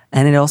adult.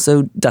 And it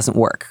also doesn't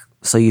work.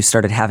 So you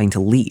started having to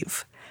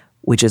leave,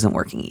 which isn't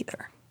working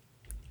either.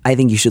 I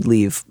think you should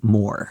leave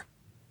more,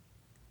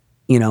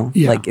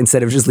 like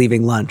instead of just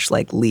leaving lunch,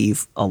 like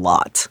leave a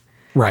lot.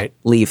 Right.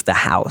 Leave the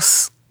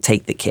house,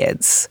 take the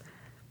kids,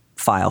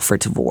 file for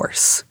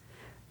divorce,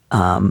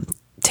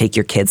 take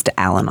your kids to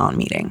Al-Anon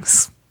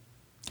meetings.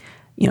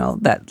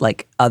 That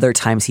like other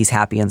times he's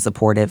happy and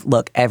supportive.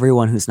 Look,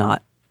 everyone who's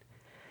not,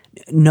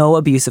 no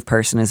abusive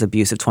person is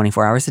abusive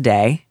 24 hours a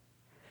day.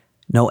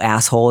 No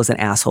asshole is an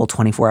asshole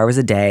 24 hours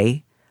a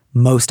day.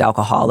 Most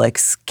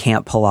alcoholics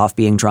can't pull off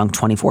being drunk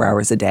 24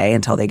 hours a day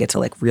until they get to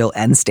like real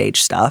end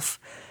stage stuff.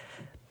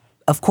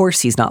 Of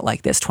course he's not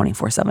like this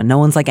 24/7. No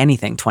one's like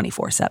anything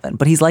 24/7,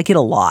 but he's like it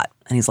a lot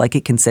and he's like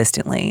it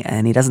consistently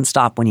and he doesn't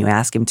stop when you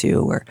ask him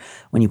to or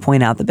when you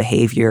point out the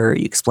behavior,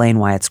 you explain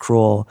why it's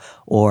cruel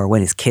or when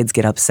his kids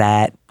get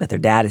upset that their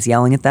dad is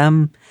yelling at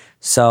them.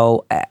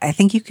 So I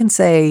think you can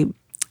say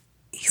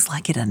he's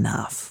like it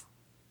enough.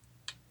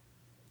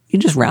 You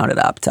just round it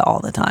up to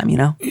all the time,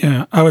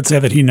 Yeah, I would say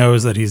that he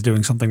knows that he's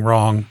doing something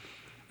wrong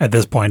at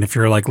this point if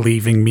you're like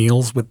leaving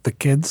meals with the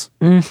kids.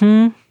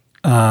 Mm-hmm.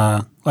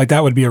 Like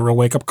that would be a real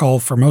wake-up call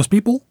for most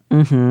people.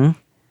 Mm-hmm.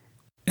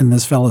 And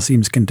this fella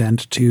seems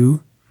content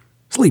to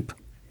sleep.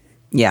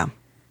 Yeah.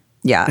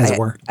 Yeah. As it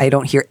were. I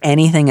don't hear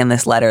anything in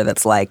this letter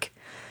that's like,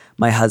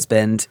 my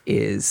husband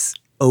is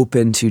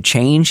open to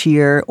change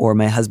here or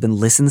my husband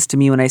listens to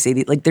me when I say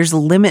these. Like there's a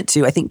limit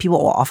to, I think people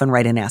will often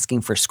write in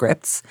asking for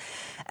scripts.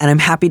 And I'm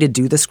happy to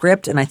do the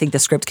script. And I think the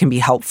script can be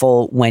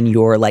helpful when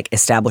you're like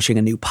establishing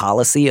a new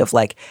policy of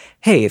like,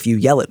 hey, if you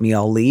yell at me,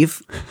 I'll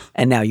leave.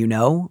 And now you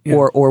know. Yeah.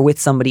 Or with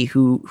somebody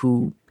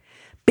who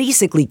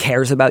basically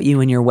cares about you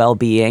and your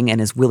well-being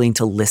and is willing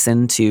to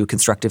listen to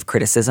constructive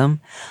criticism.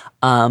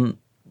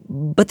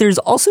 But there's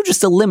also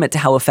just a limit to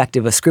how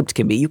effective a script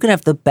can be. You can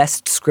have the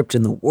best script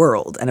in the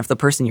world. And if the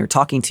person you're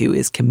talking to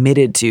is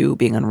committed to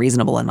being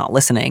unreasonable and not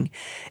listening,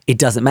 it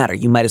doesn't matter.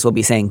 You might as well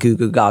be saying goo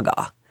goo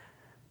gaga.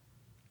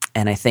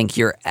 And I think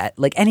you're at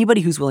like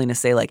anybody who's willing to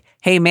say like,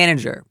 hey,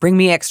 manager, bring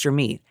me extra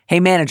meat. Hey,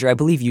 manager, I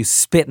believe you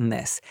spit in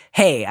this.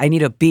 Hey, I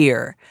need a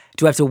beer.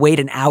 Do I have to wait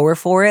an hour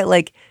for it?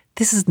 Like,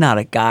 this is not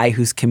a guy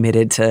who's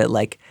committed to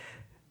like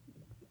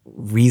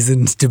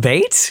reasoned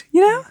debate,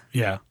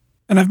 Yeah.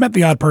 And I've met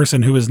the odd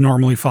person who is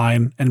normally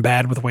fine and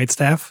bad with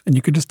waitstaff, and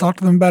you could just talk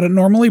to them about it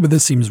normally, but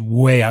this seems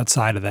way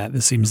outside of that.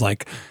 This seems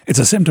like it's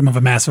a symptom of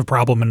a massive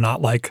problem and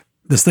not like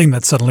this thing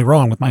that's suddenly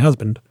wrong with my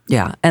husband.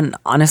 Yeah. And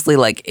honestly,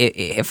 like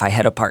if I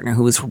had a partner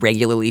who was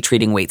regularly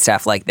treating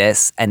waitstaff like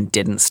this and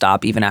didn't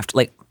stop even after,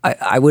 like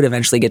I would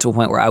eventually get to a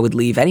point where I would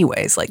leave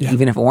anyways, like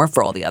even if it weren't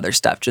for all the other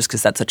stuff, just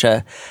because that's such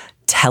a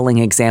telling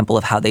example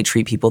of how they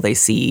treat people they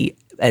see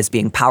as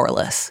being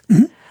powerless.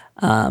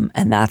 Mm-hmm.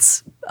 And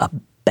that's a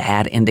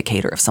bad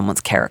indicator of someone's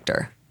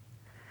character.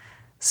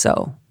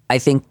 So I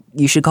think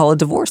you should call a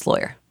divorce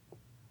lawyer.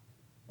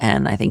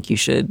 And I think you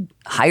should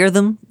hire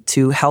them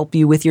to help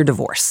you with your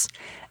divorce.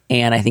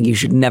 And I think you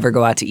should never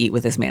go out to eat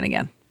with this man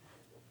again.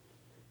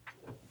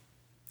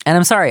 And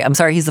I'm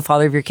sorry he's the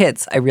father of your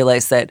kids. I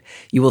realize that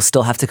you will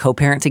still have to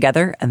co-parent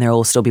together and there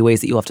will still be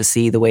ways that you'll have to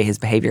see the way his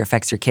behavior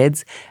affects your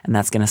kids. And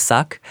that's going to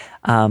suck.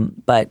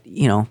 But,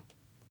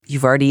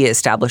 you've already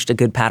established a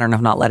good pattern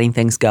of not letting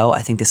things go.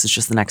 I think this is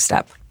just the next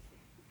step.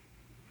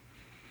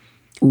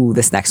 Ooh,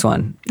 this next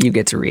one you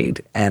get to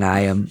read, and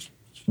I am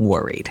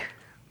worried.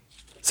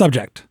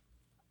 Subject: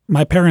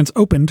 My parents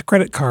opened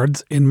credit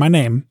cards in my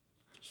name.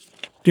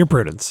 Dear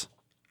Prudence,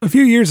 a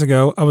few years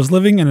ago, I was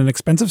living in an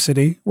expensive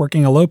city,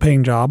 working a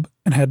low-paying job,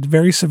 and had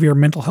very severe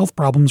mental health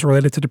problems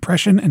related to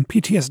depression and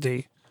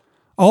PTSD.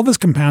 All this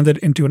compounded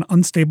into an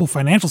unstable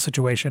financial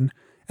situation,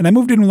 and I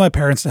moved in with my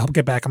parents to help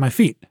get back on my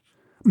feet.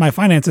 My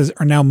finances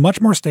are now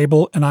much more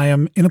stable, and I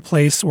am in a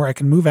place where I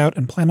can move out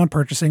and plan on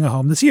purchasing a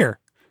home this year.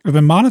 I've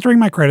been monitoring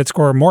my credit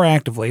score more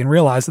actively and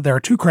realized that there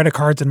are 2 credit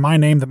cards in my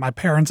name that my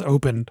parents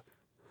opened.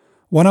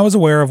 One I was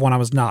aware of, one I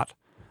was not.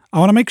 I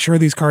want to make sure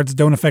these cards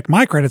don't affect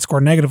my credit score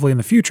negatively in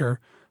the future,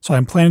 so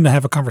I'm planning to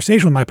have a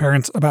conversation with my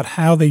parents about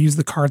how they use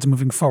the cards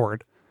moving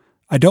forward.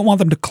 I don't want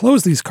them to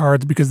close these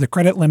cards because the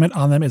credit limit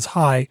on them is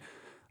high.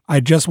 I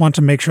just want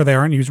to make sure they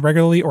aren't used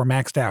regularly or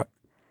maxed out.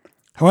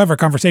 However,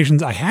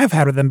 conversations I have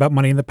had with them about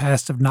money in the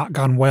past have not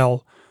gone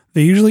well.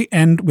 They usually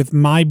end with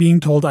my being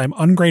told I'm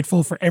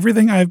ungrateful for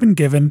everything I have been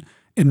given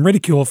and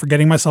ridicule for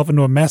getting myself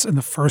into a mess in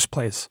the first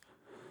place.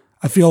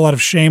 I feel a lot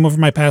of shame over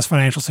my past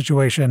financial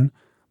situation,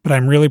 but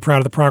I'm really proud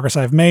of the progress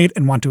I've made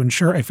and want to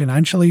ensure a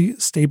financially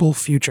stable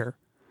future.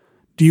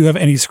 Do you have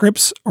any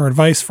scripts or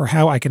advice for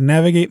how I can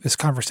navigate this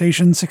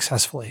conversation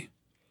successfully?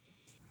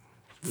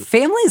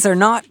 Families are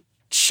not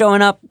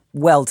showing up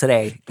well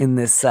today in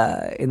this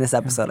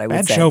episode, I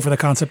would say. Bad show for the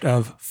concept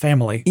of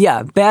family.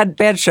 Yeah,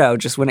 bad show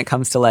just when it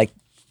comes to like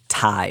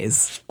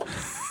ties.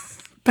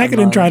 Pack it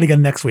and try it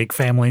again next week,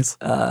 families.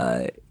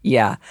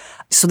 Yeah.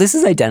 So this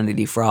is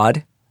identity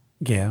fraud.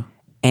 Yeah.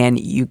 And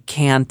you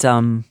can't,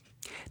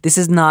 this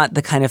is not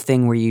the kind of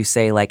thing where you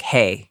say like,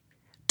 hey,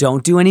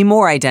 don't do any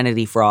more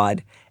identity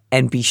fraud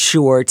and be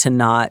sure to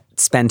not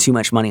spend too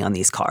much money on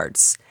these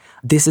cards.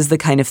 This is the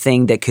kind of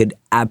thing that could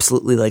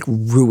absolutely like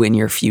ruin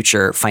your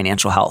future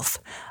financial health.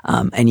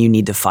 And you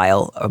need to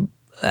file an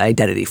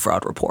identity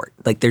fraud report.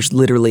 Like there's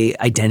literally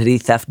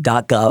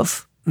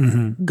identitytheft.gov.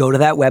 Mm-hmm. Go to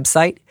that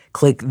website,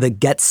 click the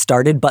Get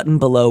Started button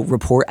below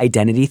Report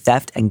Identity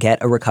Theft and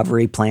get a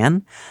recovery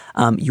plan.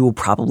 You will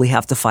probably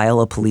have to file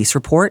a police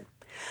report.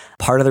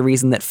 Part of the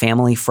reason that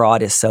family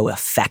fraud is so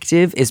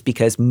effective is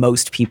because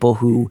most people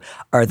who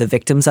are the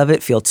victims of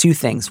it feel 2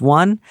 things.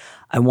 1,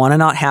 I want to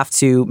not have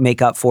to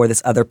make up for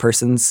this other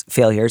person's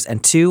failures.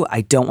 And 2,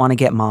 I don't want to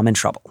get mom in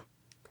trouble.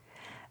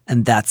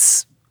 And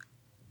that's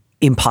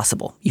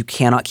impossible. You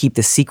cannot keep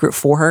the secret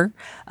for her.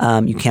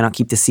 You cannot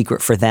keep the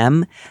secret for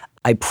them.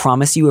 I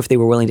promise you, if they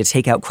were willing to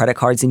take out credit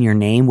cards in your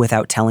name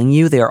without telling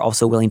you, they are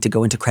also willing to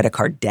go into credit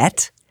card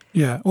debt.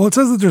 Yeah. Well, it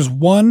says that there's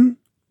one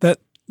that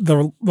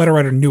the letter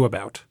writer knew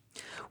about.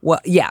 Well,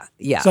 yeah.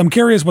 So I'm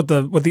curious what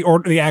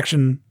the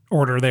action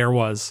order there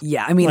was.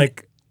 Yeah, I mean,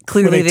 like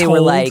clearly they were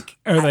like,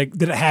 or like,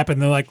 did it happen?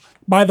 They're like,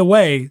 by the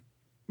way,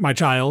 my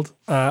child,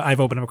 I've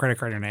opened up a credit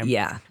card in your name.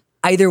 Yeah.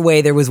 Either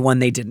way, there was one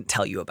they didn't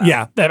tell you about.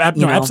 Yeah,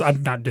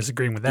 I'm not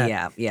disagreeing with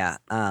that. Yeah.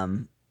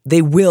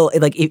 They will,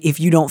 like, if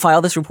you don't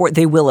file this report,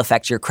 they will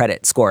affect your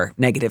credit score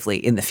negatively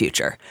in the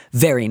future,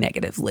 very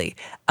negatively.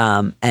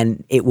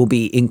 And it will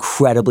be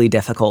incredibly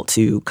difficult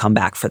to come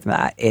back from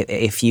that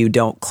if you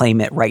don't claim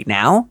it right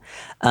now.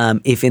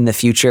 If in the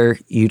future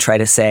you try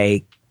to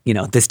say,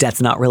 this debt's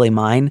not really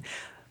mine,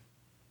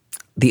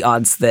 the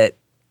odds that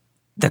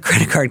the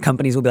credit card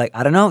companies will be like,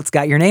 I don't know, it's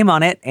got your name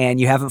on it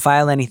and you haven't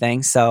filed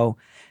anything. So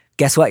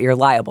guess what? You're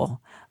liable.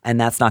 And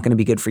that's not going to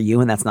be good for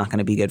you, and that's not going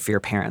to be good for your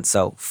parents.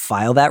 So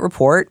file that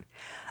report,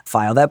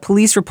 file that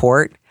police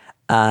report.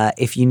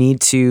 If you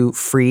need to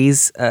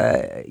freeze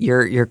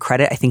your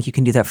credit, I think you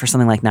can do that for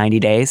something like 90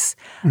 days.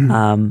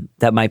 Mm-hmm.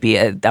 That might be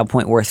at that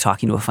point worth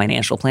talking to a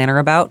financial planner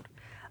about.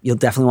 You'll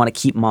definitely want to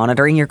keep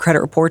monitoring your credit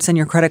reports and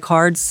your credit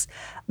cards.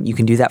 You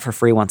can do that for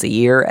free once a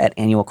year at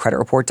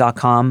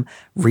annualcreditreport.com.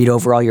 Read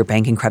over all your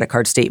bank and credit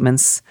card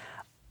statements.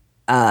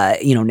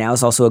 Now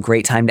is also a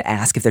great time to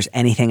ask if there's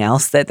anything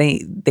else that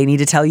they need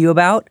to tell you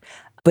about.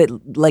 But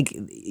like,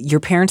 your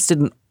parents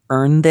didn't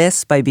earn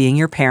this by being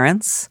your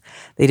parents.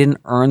 They didn't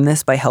earn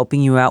this by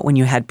helping you out when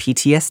you had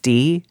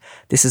PTSD.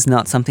 This is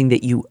not something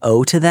that you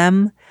owe to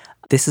them.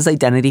 This is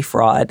identity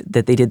fraud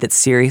that they did that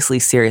seriously,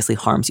 seriously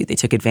harms you. They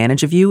took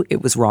advantage of you.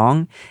 It was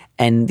wrong.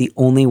 And the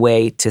only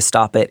way to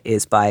stop it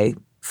is by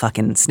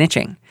fucking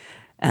snitching.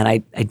 And I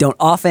don't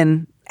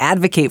often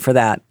advocate for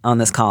that on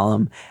this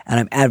column, and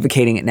I'm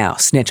advocating it now.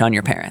 Snitch on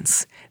your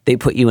parents. They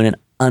put you in an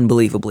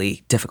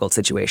unbelievably difficult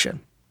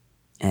situation.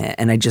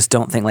 And I just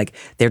don't think, like,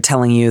 they're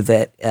telling you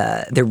that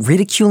they're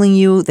ridiculing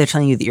you. They're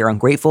telling you that you're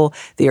ungrateful.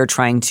 They are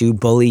trying to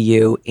bully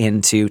you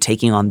into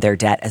taking on their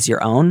debt as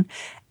your own.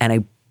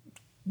 And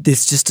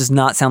this just does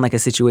not sound like a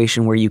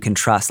situation where you can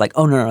trust, like,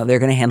 oh, no, they're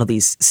going to handle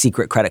these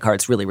secret credit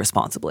cards really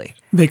responsibly.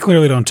 They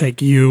clearly don't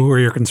take you or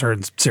your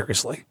concerns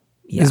seriously,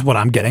 is what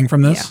I'm getting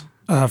from this,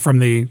 from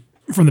the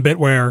bit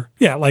where,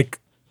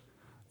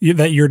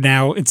 that you're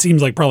now, it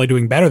seems like probably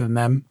doing better than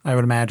them, I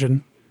would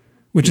imagine,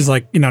 which is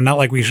like, not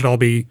like we should all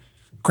be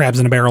crabs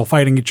in a barrel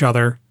fighting each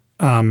other.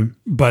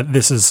 but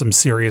this is some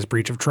serious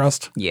breach of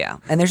trust. Yeah.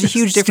 And there's a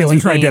huge difference. Stealing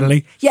your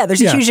identity. Yeah,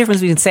 there's a huge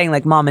difference between saying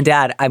like, Mom and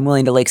Dad, I'm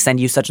willing to like send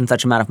you such and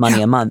such amount of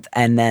money a month,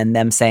 and then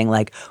them saying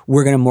like,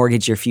 we're going to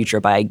mortgage your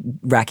future by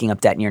racking up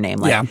debt in your name.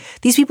 Like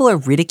these people are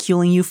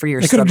ridiculing you for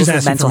your struggles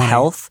with mental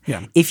health.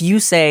 Yeah. If you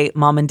say,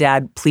 Mom and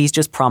Dad, please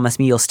just promise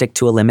me you'll stick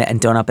to a limit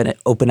and don't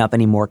open up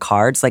any more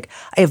cards, like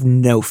I have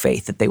no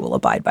faith that they will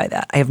abide by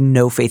that. I have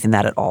no faith in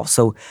that at all.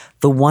 So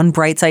the one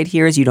bright side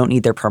here is you don't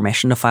need their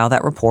permission to file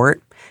that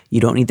report. You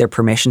don't need their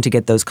permission to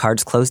get those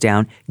cards closed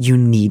down. You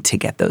need to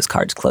get those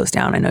cards closed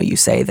down. I know you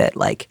say that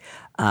like,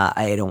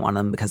 I don't want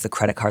them because the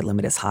credit card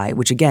limit is high,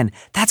 which again,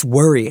 that's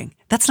worrying.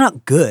 That's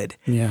not good.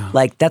 Yeah.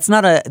 Like that's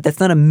not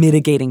a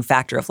mitigating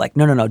factor of like,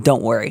 no,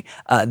 don't worry.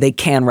 They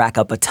can rack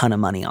up a ton of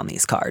money on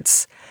these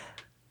cards.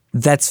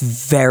 That's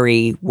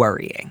very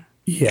worrying.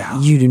 Yeah.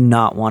 You do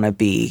not want to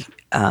be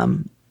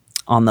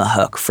on the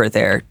hook for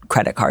their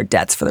credit card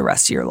debts for the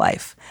rest of your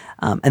life.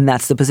 And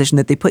that's the position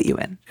that they put you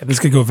in. This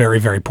could go very,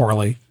 very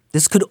poorly.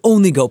 This could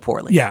only go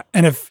poorly. Yeah.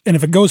 And if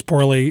it goes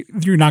poorly,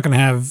 you're not going to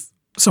have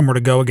somewhere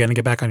to go again and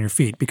get back on your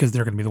feet because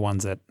they're going to be the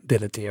ones that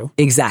did it to you.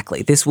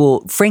 Exactly. This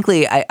will,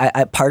 frankly,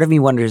 I part of me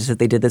wonders if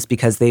they did this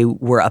because they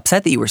were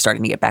upset that you were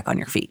starting to get back on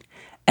your feet.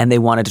 And they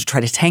wanted to try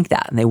to tank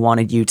that. And they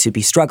wanted you to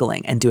be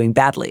struggling and doing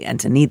badly and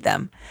to need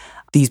them.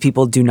 These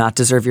people do not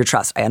deserve your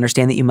trust. I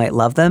understand that you might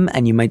love them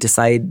and you might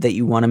decide that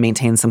you want to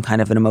maintain some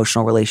kind of an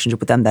emotional relationship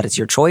with them. That is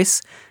your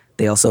choice.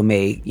 They also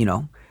may,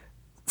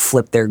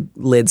 flip their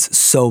lids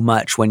so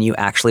much when you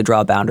actually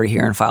draw a boundary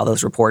here and file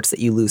those reports that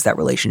you lose that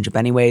relationship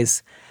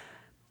anyways.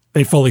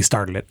 They fully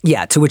started it.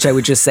 Yeah, to which I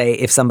would just say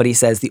if somebody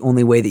says the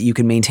only way that you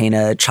can maintain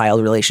a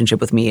child relationship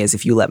with me is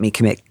if you let me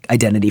commit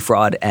identity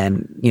fraud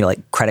and,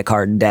 like credit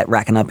card debt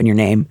racking up in your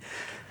name,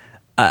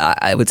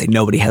 I would say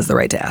nobody has the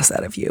right to ask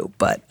that of you.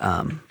 But,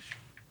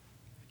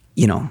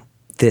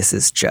 this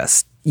is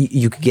just,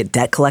 you could get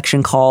debt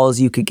collection calls.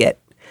 You could get,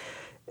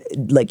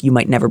 like, you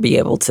might never be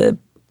able to,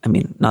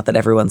 not that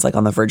everyone's like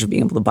on the verge of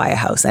being able to buy a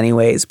house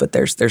anyways, but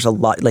there's a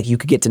lot, like you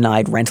could get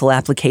denied rental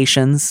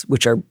applications,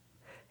 which are,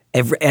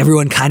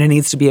 everyone kind of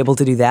needs to be able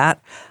to do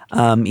that.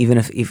 Even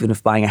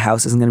if buying a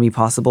house isn't going to be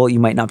possible, you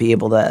might not be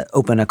able to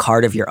open a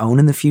card of your own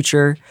in the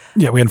future.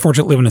 Yeah, we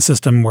unfortunately live in a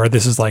system where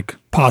this is like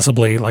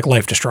possibly like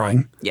life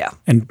destroying. Yeah.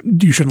 And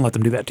you shouldn't let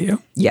them do that to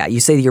you. Yeah, you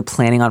say that you're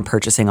planning on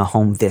purchasing a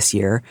home this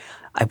year.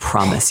 I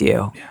promise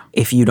you,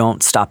 if you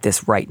don't stop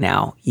this right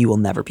now, you will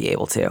never be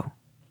able to.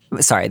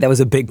 Sorry, that was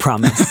a big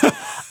promise.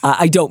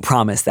 I don't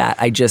promise that.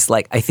 I just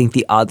I think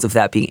the odds of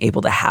that being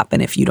able to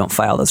happen if you don't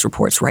file those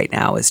reports right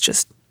now is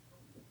just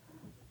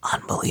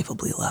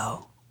unbelievably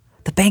low.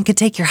 The bank could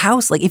take your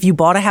house. Like if you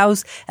bought a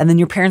house and then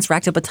your parents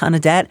racked up a ton of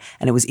debt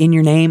and it was in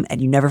your name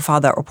and you never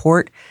filed that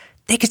report,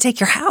 they could take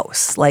your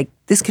house. Like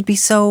this could be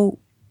so...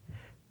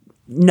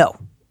 No,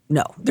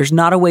 there's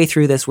not a way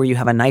through this where you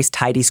have a nice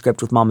tidy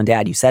script with Mom and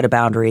Dad. You set a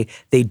boundary.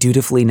 They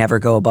dutifully never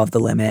go above the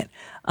limit.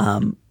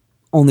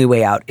 Only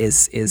way out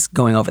is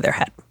going over their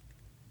head.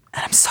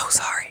 And I'm so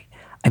sorry.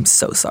 I'm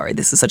so sorry.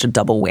 This is such a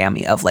double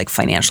whammy of like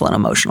financial and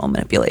emotional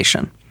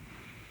manipulation.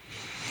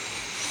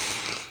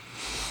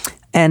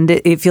 And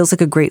it feels like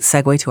a great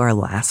segue to our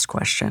last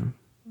question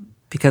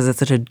because it's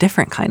such a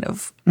different kind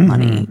of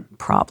money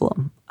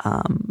problem.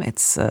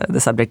 The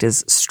subject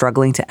is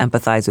struggling to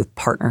empathize with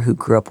partner who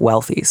grew up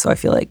wealthy. So I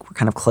feel like we're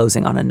kind of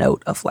closing on a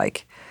note of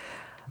like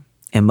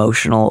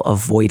emotional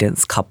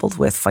avoidance coupled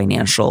with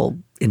financial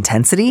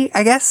intensity,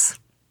 I guess.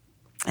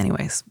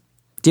 Anyways,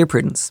 dear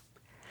Prudence,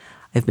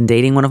 I've been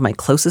dating one of my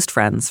closest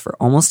friends for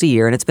almost a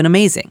year and it's been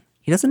amazing.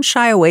 He doesn't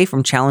shy away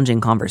from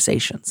challenging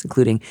conversations,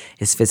 including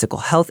his physical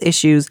health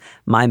issues,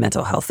 my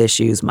mental health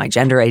issues, my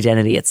gender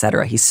identity,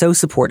 etc. He's so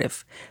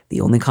supportive. The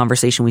only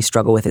conversation we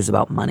struggle with is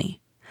about money.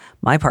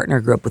 My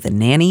partner grew up with a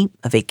nanny,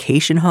 a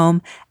vacation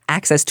home,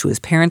 access to his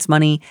parents'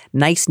 money,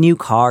 nice new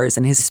cars,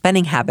 and his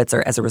spending habits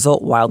are, as a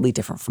result, wildly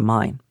different from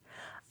mine.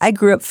 I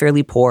grew up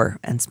fairly poor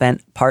and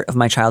spent part of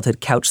my childhood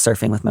couch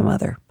surfing with my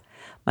mother.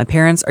 My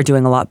parents are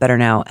doing a lot better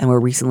now and were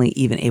recently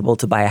even able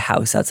to buy a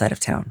house outside of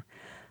town.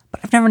 But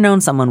I've never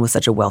known someone with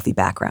such a wealthy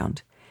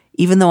background.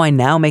 Even though I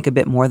now make a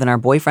bit more than our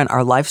boyfriend,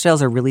 our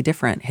lifestyles are really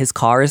different. His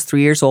car is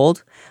 3 years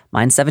old.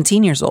 Mine's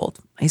 17 years old.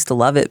 I used to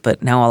love it,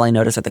 but now all I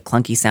notice are the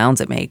clunky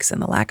sounds it makes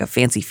and the lack of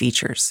fancy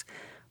features.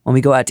 When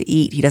we go out to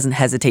eat, he doesn't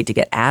hesitate to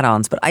get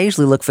add-ons, but I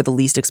usually look for the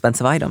least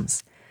expensive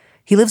items.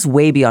 He lives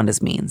way beyond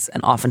his means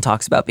and often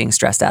talks about being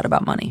stressed out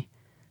about money.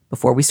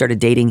 Before we started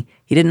dating,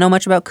 he didn't know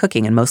much about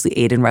cooking and mostly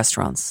ate in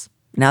restaurants.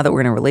 Now that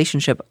we're in a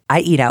relationship,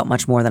 I eat out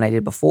much more than I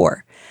did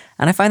before,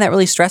 and I find that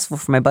really stressful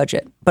for my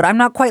budget. But I'm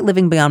not quite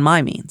living beyond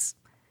my means.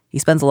 He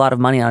spends a lot of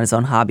money on his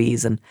own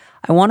hobbies, and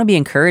I want to be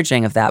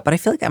encouraging of that, but I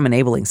feel like I'm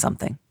enabling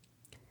something.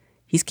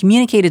 He's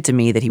communicated to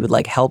me that he would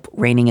like help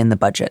reining in the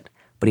budget,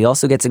 but he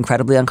also gets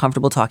incredibly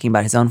uncomfortable talking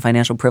about his own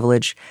financial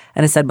privilege,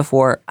 and has said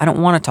before, I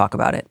don't want to talk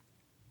about it.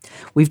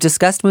 We've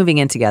discussed moving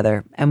in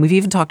together, and we've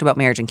even talked about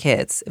marriage and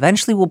kids.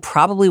 Eventually, we'll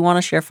probably want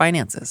to share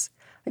finances.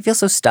 I feel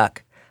so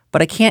stuck.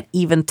 But I can't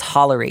even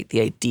tolerate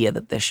the idea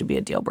that this should be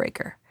a deal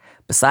breaker.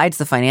 Besides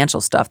the financial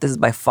stuff, this is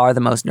by far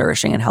the most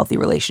nourishing and healthy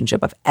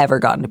relationship I've ever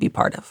gotten to be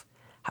part of.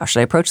 How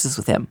should I approach this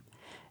with him?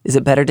 Is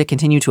it better to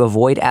continue to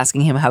avoid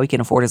asking him how he can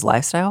afford his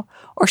lifestyle?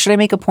 Or should I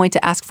make a point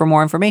to ask for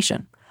more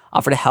information?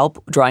 Offer to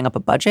help drawing up a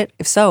budget?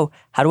 If so,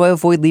 how do I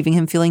avoid leaving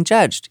him feeling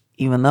judged?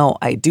 Even though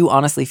I do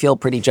honestly feel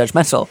pretty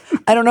judgmental.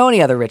 I don't know any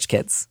other rich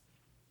kids.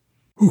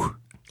 Ooh.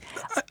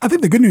 I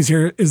think the good news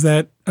here is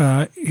that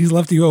he's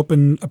left you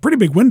open a pretty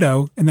big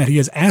window and that he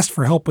has asked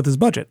for help with his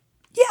budget.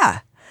 Yeah.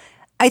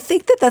 I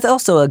think that that's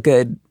also a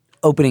good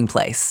opening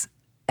place.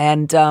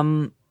 And,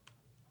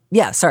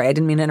 yeah, sorry, I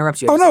didn't mean to interrupt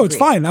you. Oh, no, it's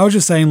fine. I was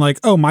just saying like,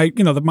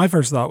 my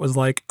first thought was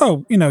like,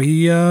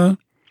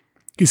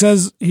 he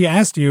says he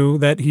asked you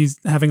that he's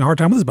having a hard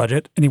time with his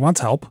budget and he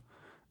wants help.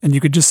 And you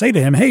could just say to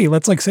him, hey,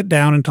 let's like sit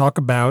down and talk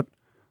about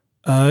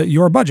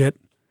your budget.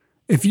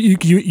 If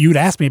you'd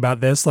ask me about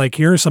this, like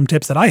here are some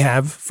tips that I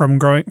have from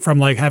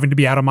like having to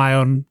be out on my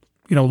own,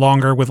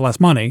 longer with less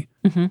money.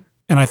 Mm-hmm.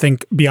 And I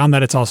think beyond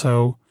that, it's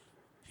also,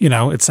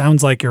 it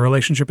sounds like your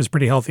relationship is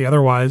pretty healthy.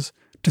 Otherwise,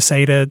 to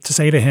say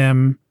to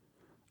him,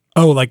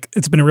 oh, like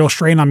it's been a real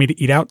strain on me to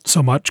eat out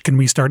so much. Can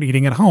we start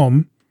eating at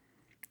home?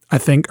 I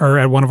think, or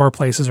at one of our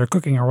places or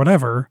cooking or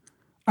whatever.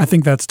 I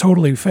think that's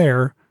totally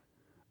fair.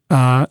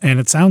 And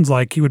it sounds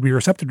like he would be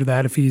receptive to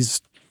that if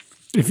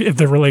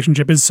the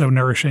relationship is so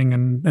nourishing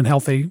and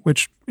healthy,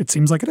 which it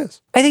seems like it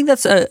is. I think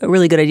that's a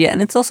really good idea.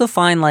 And it's also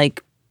fine,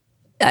 like,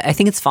 I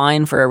think it's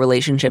fine for a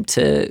relationship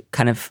to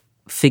kind of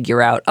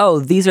figure out, oh,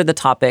 these are the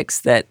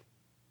topics that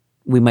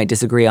we might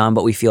disagree on,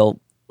 but we feel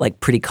like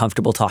pretty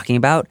comfortable talking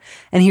about.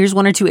 And here's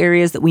one or two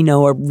areas that we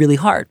know are really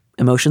hard.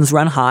 Emotions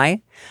run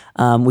high.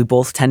 We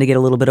both tend to get a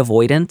little bit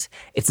avoidant.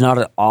 It's not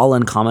at all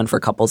uncommon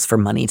for couples for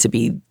money to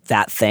be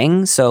that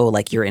thing. So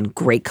like you're in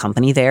great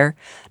company there.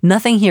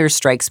 Nothing here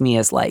strikes me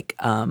as like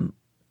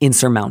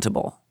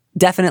insurmountable.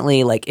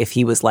 Definitely like if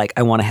he was like,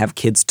 I want to have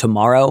kids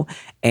tomorrow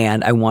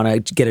and I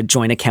want to get a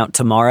joint account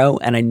tomorrow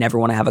and I never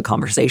want to have a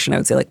conversation, I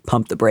would say like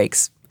pump the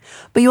brakes.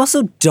 But you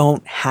also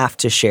don't have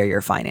to share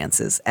your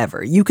finances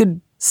ever. You could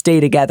stay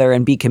together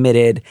and be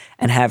committed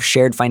and have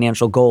shared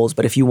financial goals.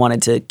 But if you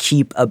wanted to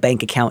keep a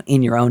bank account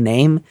in your own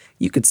name,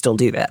 you could still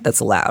do that. That's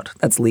allowed.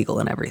 That's legal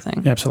and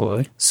everything.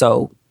 Absolutely.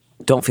 So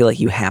don't feel like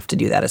you have to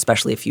do that,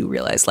 especially if you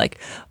realize like,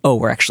 oh,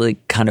 we're actually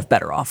kind of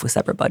better off with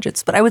separate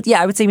budgets. But I would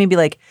say maybe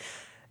like,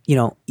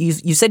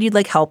 you said you'd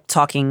like help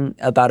talking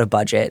about a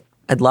budget.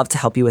 I'd love to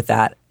help you with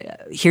that.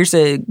 Here's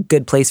a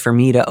good place for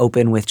me to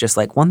open with just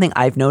like one thing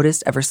I've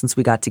noticed ever since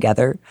we got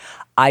together.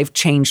 I've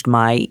changed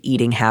my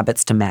eating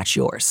habits to match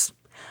yours.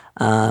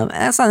 And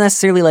that's not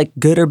necessarily like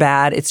good or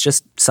bad. It's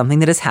just something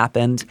that has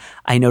happened.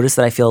 I notice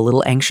that I feel a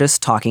little anxious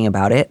talking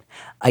about it.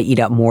 I eat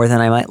out more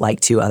than I might like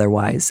to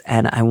otherwise.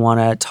 And I want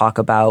to talk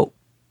about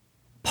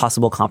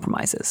possible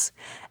compromises.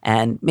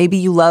 And maybe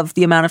you love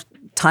the amount of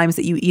times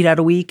that you eat out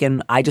a week.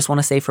 And I just want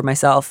to say for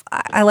myself,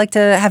 I like to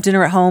have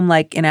dinner at home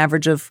like an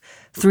average of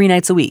 3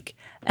 nights a week.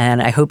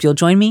 And I hope you'll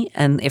join me.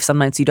 And if some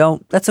nights you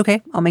don't, that's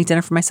okay. I'll make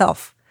dinner for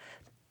myself.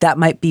 That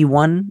might be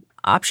one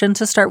option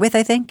to start with,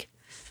 I think.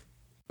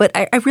 But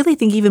I really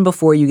think even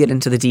before you get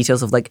into the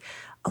details of like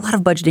a lot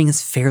of budgeting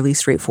is fairly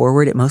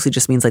straightforward. It mostly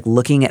just means like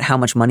looking at how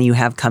much money you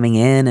have coming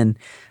in and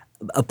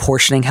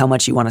apportioning how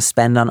much you want to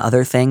spend on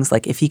other things.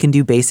 Like if he can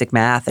do basic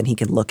math and he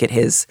can look at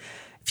if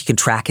he can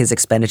track his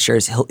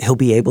expenditures, he'll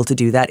be able to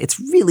do that. It's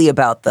really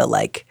about the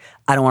like,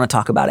 I don't want to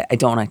talk about it. I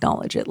don't want to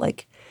acknowledge it.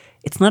 Like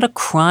it's not a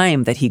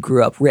crime that he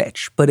grew up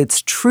rich, but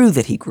it's true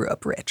that he grew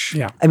up rich.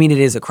 Yeah. I mean, it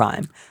is a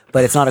crime,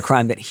 but it's not a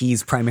crime that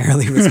he's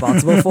primarily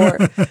responsible for.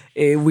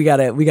 We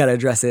gotta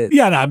address it.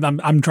 Yeah, no,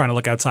 I'm trying to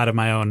look outside of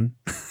my own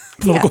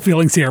political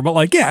feelings here, but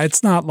like, yeah,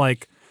 it's not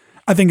like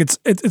I think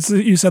it's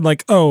you said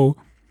like, oh,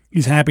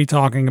 he's happy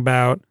talking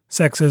about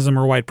sexism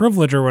or white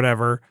privilege or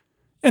whatever,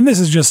 and this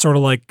is just sort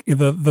of like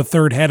the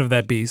third head of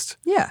that beast.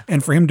 Yeah,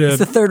 and for him to it's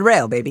the third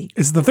rail, baby.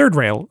 It's the third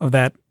rail of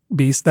that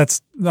beast.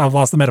 I've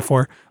lost the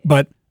metaphor,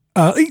 but.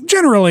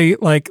 Generally,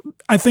 like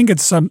I think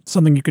it's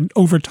something you can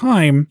over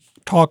time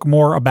talk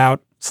more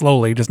about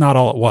slowly, just not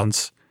all at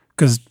once,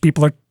 because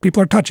people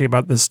are touchy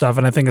about this stuff,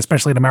 and I think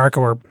especially in America,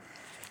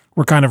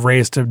 we're kind of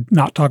raised to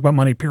not talk about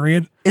money.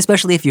 Period.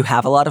 Especially if you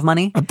have a lot of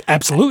money.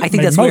 Absolutely, I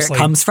think that's mostly where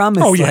it comes from.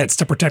 Oh yeah, it's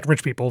to protect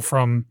rich people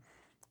from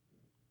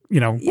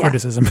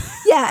criticism.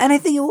 Yeah, and I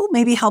think it will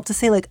maybe help to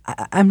say, like,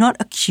 I'm not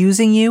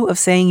accusing you of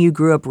saying you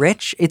grew up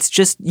rich. It's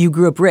just you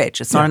grew up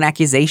rich. It's not an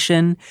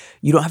accusation.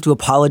 You don't have to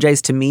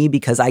apologize to me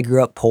because I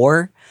grew up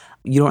poor.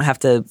 You don't have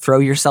to throw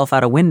yourself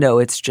out a window.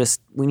 It's just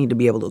we need to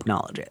be able to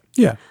acknowledge it.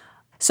 Yeah.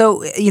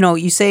 So,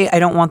 you say, I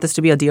don't want this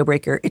to be a deal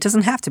breaker. It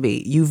doesn't have to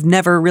be. You've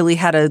never really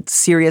had a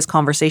serious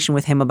conversation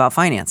with him about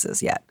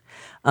finances yet.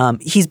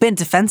 He's been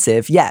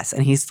defensive, yes,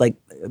 and he's like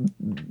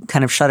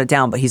kind of shut it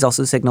down, but he's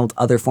also signaled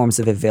other forms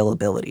of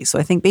availability. So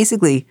I think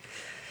basically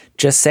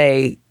just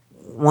say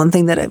one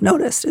thing that I've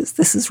noticed is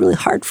this is really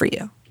hard for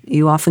you.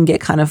 You often get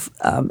kind of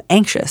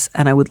anxious,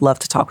 and I would love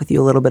to talk with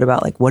you a little bit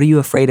about like what are you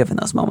afraid of in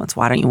those moments?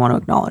 Why don't you want to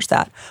acknowledge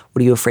that?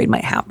 What are you afraid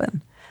might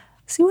happen?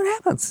 See what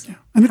happens. Yeah.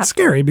 And it's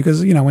scary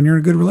because, when you're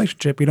in a good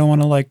relationship, you don't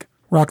want to like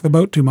rock the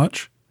boat too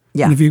much.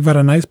 Yeah. And if you've got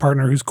a nice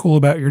partner who's cool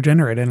about your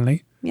gender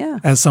identity, Yeah.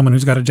 as someone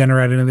who's got a gender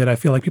identity that I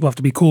feel like people have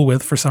to be cool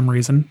with for some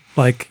reason,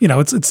 like,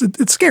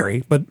 it's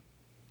scary, but,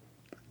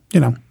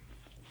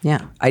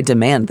 Yeah. I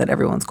demand that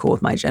everyone's cool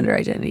with my gender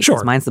identity. 'Cause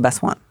Sure. Mine's the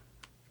best one.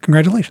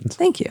 congratulations.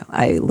 Thank you.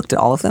 I looked at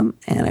all of them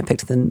and I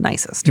picked the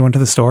nicest. You went to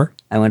the store?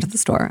 I went to the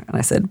store and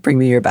I said, bring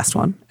me your best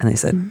one. And they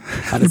said,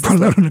 how They does brought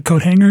this it look? out on a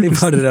coat hanger? They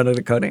put it out on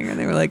a coat hanger and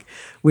they were like,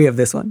 we have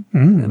this one.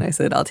 And I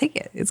said, I'll take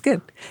it. It's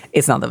good.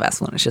 It's not the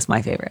best one. It's just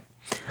my favorite.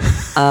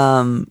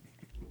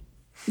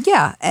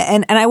 Yeah.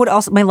 And I would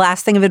also, my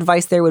last thing of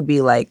advice there would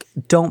be like,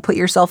 don't put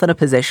yourself in a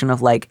position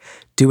of like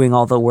doing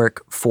all the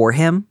work for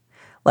him.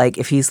 Like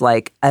if he's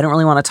like, I don't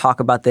really want to talk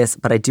about this,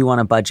 but I do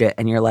want a budget.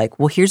 And you're like,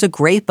 well, here's a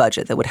great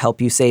budget that would help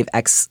you save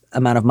X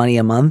amount of money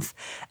a month.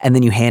 And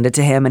then you hand it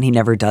to him and he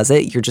never does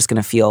it. You're just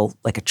going to feel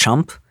like a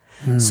chump.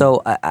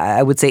 So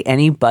I would say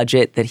any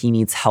budget that he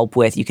needs help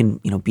with, you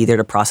can, be there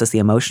to process the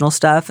emotional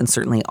stuff and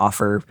certainly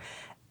offer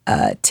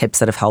tips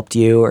that have helped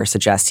you or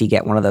suggest he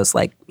get one of those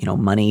like,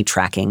 money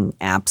tracking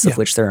apps of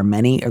which there are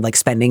many, or like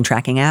spending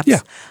tracking apps.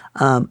 Yeah.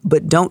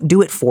 But don't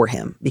do it for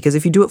him, because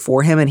if you do it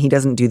for him and he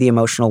doesn't do the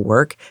emotional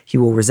work, he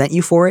will resent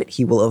you for it.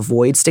 He will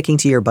avoid sticking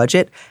to your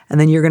budget. And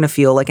then you're going to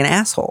feel like an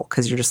asshole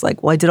because you're just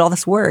like, well, I did all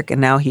this work and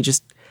now he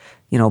just,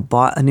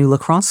 bought a new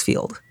lacrosse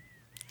field.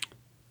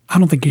 I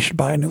don't think you should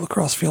buy a new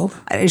lacrosse field.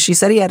 She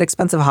said he had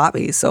expensive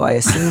hobbies, so I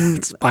assume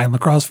Buying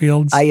lacrosse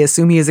fields. I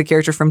assume he is a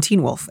character from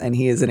Teen Wolf, and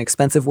he is an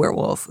expensive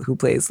werewolf who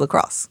plays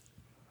lacrosse.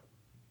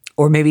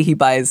 Or maybe he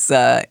buys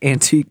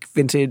antique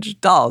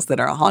vintage dolls that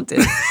are haunted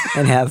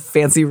and have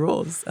fancy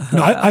rules.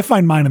 No, I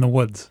find mine in the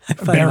woods,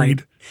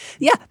 buried.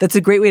 Yeah, that's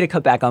a great way to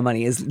cut back on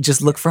money, is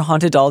just look for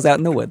haunted dolls out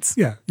in the woods.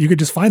 Yeah, you could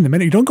just find them.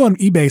 And you don't go on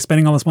eBay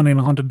spending all this money on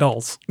haunted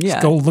dolls. Yeah.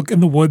 Just go look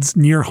in the woods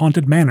near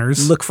haunted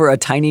manors. Look for a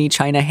tiny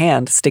china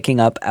hand sticking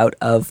up out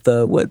of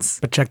the woods.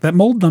 But check that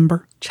mold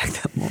number. Check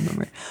that mold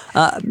number.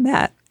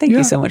 Matt, thank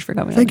you so much for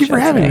coming on Thank the you for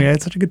show having today. me. I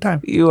had such a good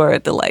time. You are a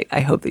delight. I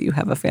hope that you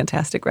have a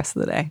fantastic rest of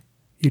the day.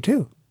 You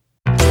too.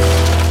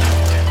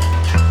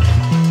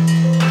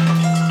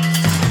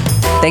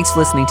 Thanks for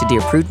listening to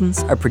Dear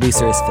Prudence. Our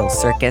producer is Phil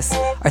Circus.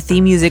 Our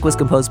theme music was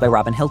composed by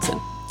Robin Hilton.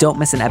 Don't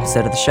miss an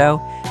episode of the show.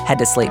 Head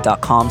to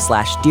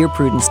slate.com/Dear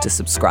Prudence to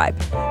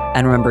subscribe.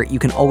 And remember, you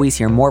can always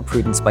hear more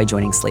Prudence by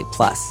joining Slate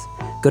Plus.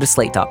 Go to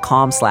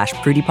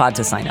slate.com/PrudyPod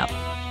to sign up.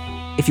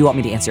 If you want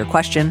me to answer your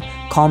question,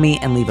 call me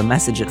and leave a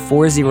message at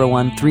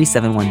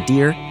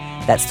 401-371-DEAR.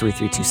 That's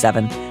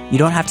 3327. You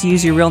don't have to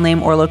use your real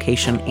name or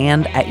location,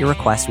 and at your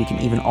request, we can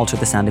even alter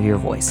the sound of your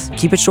voice.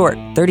 Keep it short,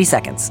 30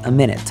 seconds, a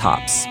minute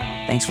tops.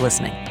 Thanks for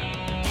listening.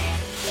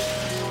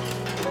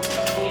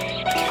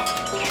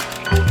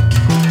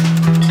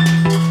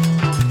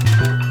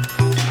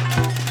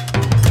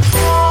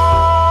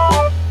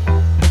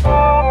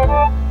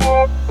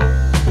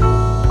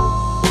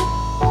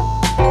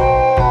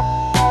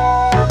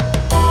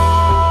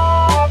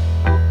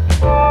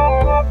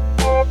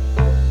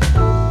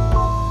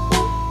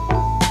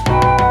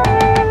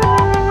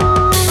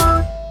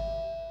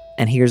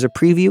 And here's a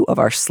preview of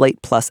our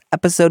Slate Plus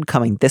episode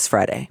coming this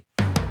Friday.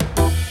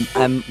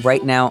 I'm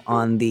right now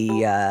on the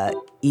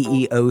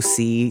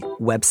EEOC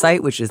website,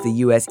 which is the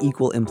U.S.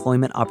 Equal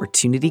Employment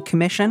Opportunity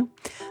Commission.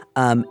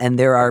 And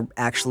there are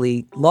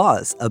actually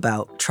laws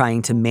about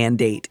trying to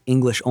mandate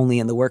English only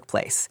in the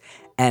workplace.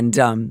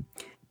 And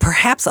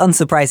perhaps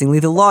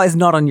unsurprisingly, the law is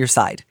not on your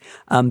side.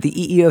 The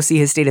EEOC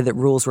has stated that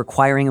rules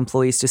requiring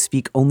employees to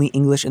speak only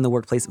English in the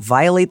workplace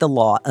violate the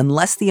law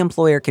unless the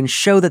employer can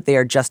show that they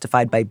are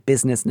justified by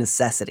business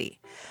necessity.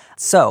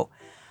 So,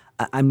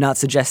 I'm not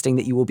suggesting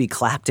that you will be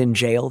clapped in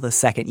jail the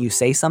second you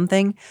say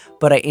something,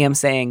 but I am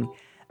saying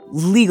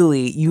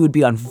legally you would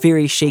be on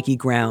very shaky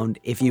ground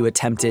if you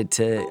attempted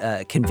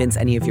to convince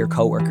any of your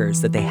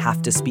coworkers that they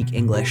have to speak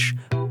English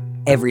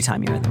every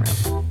time you're in the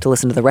room. To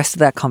listen to the rest of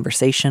that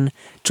conversation,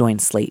 join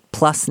Slate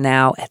Plus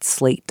now at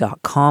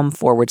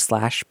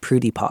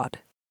slate.com/PrudyPod.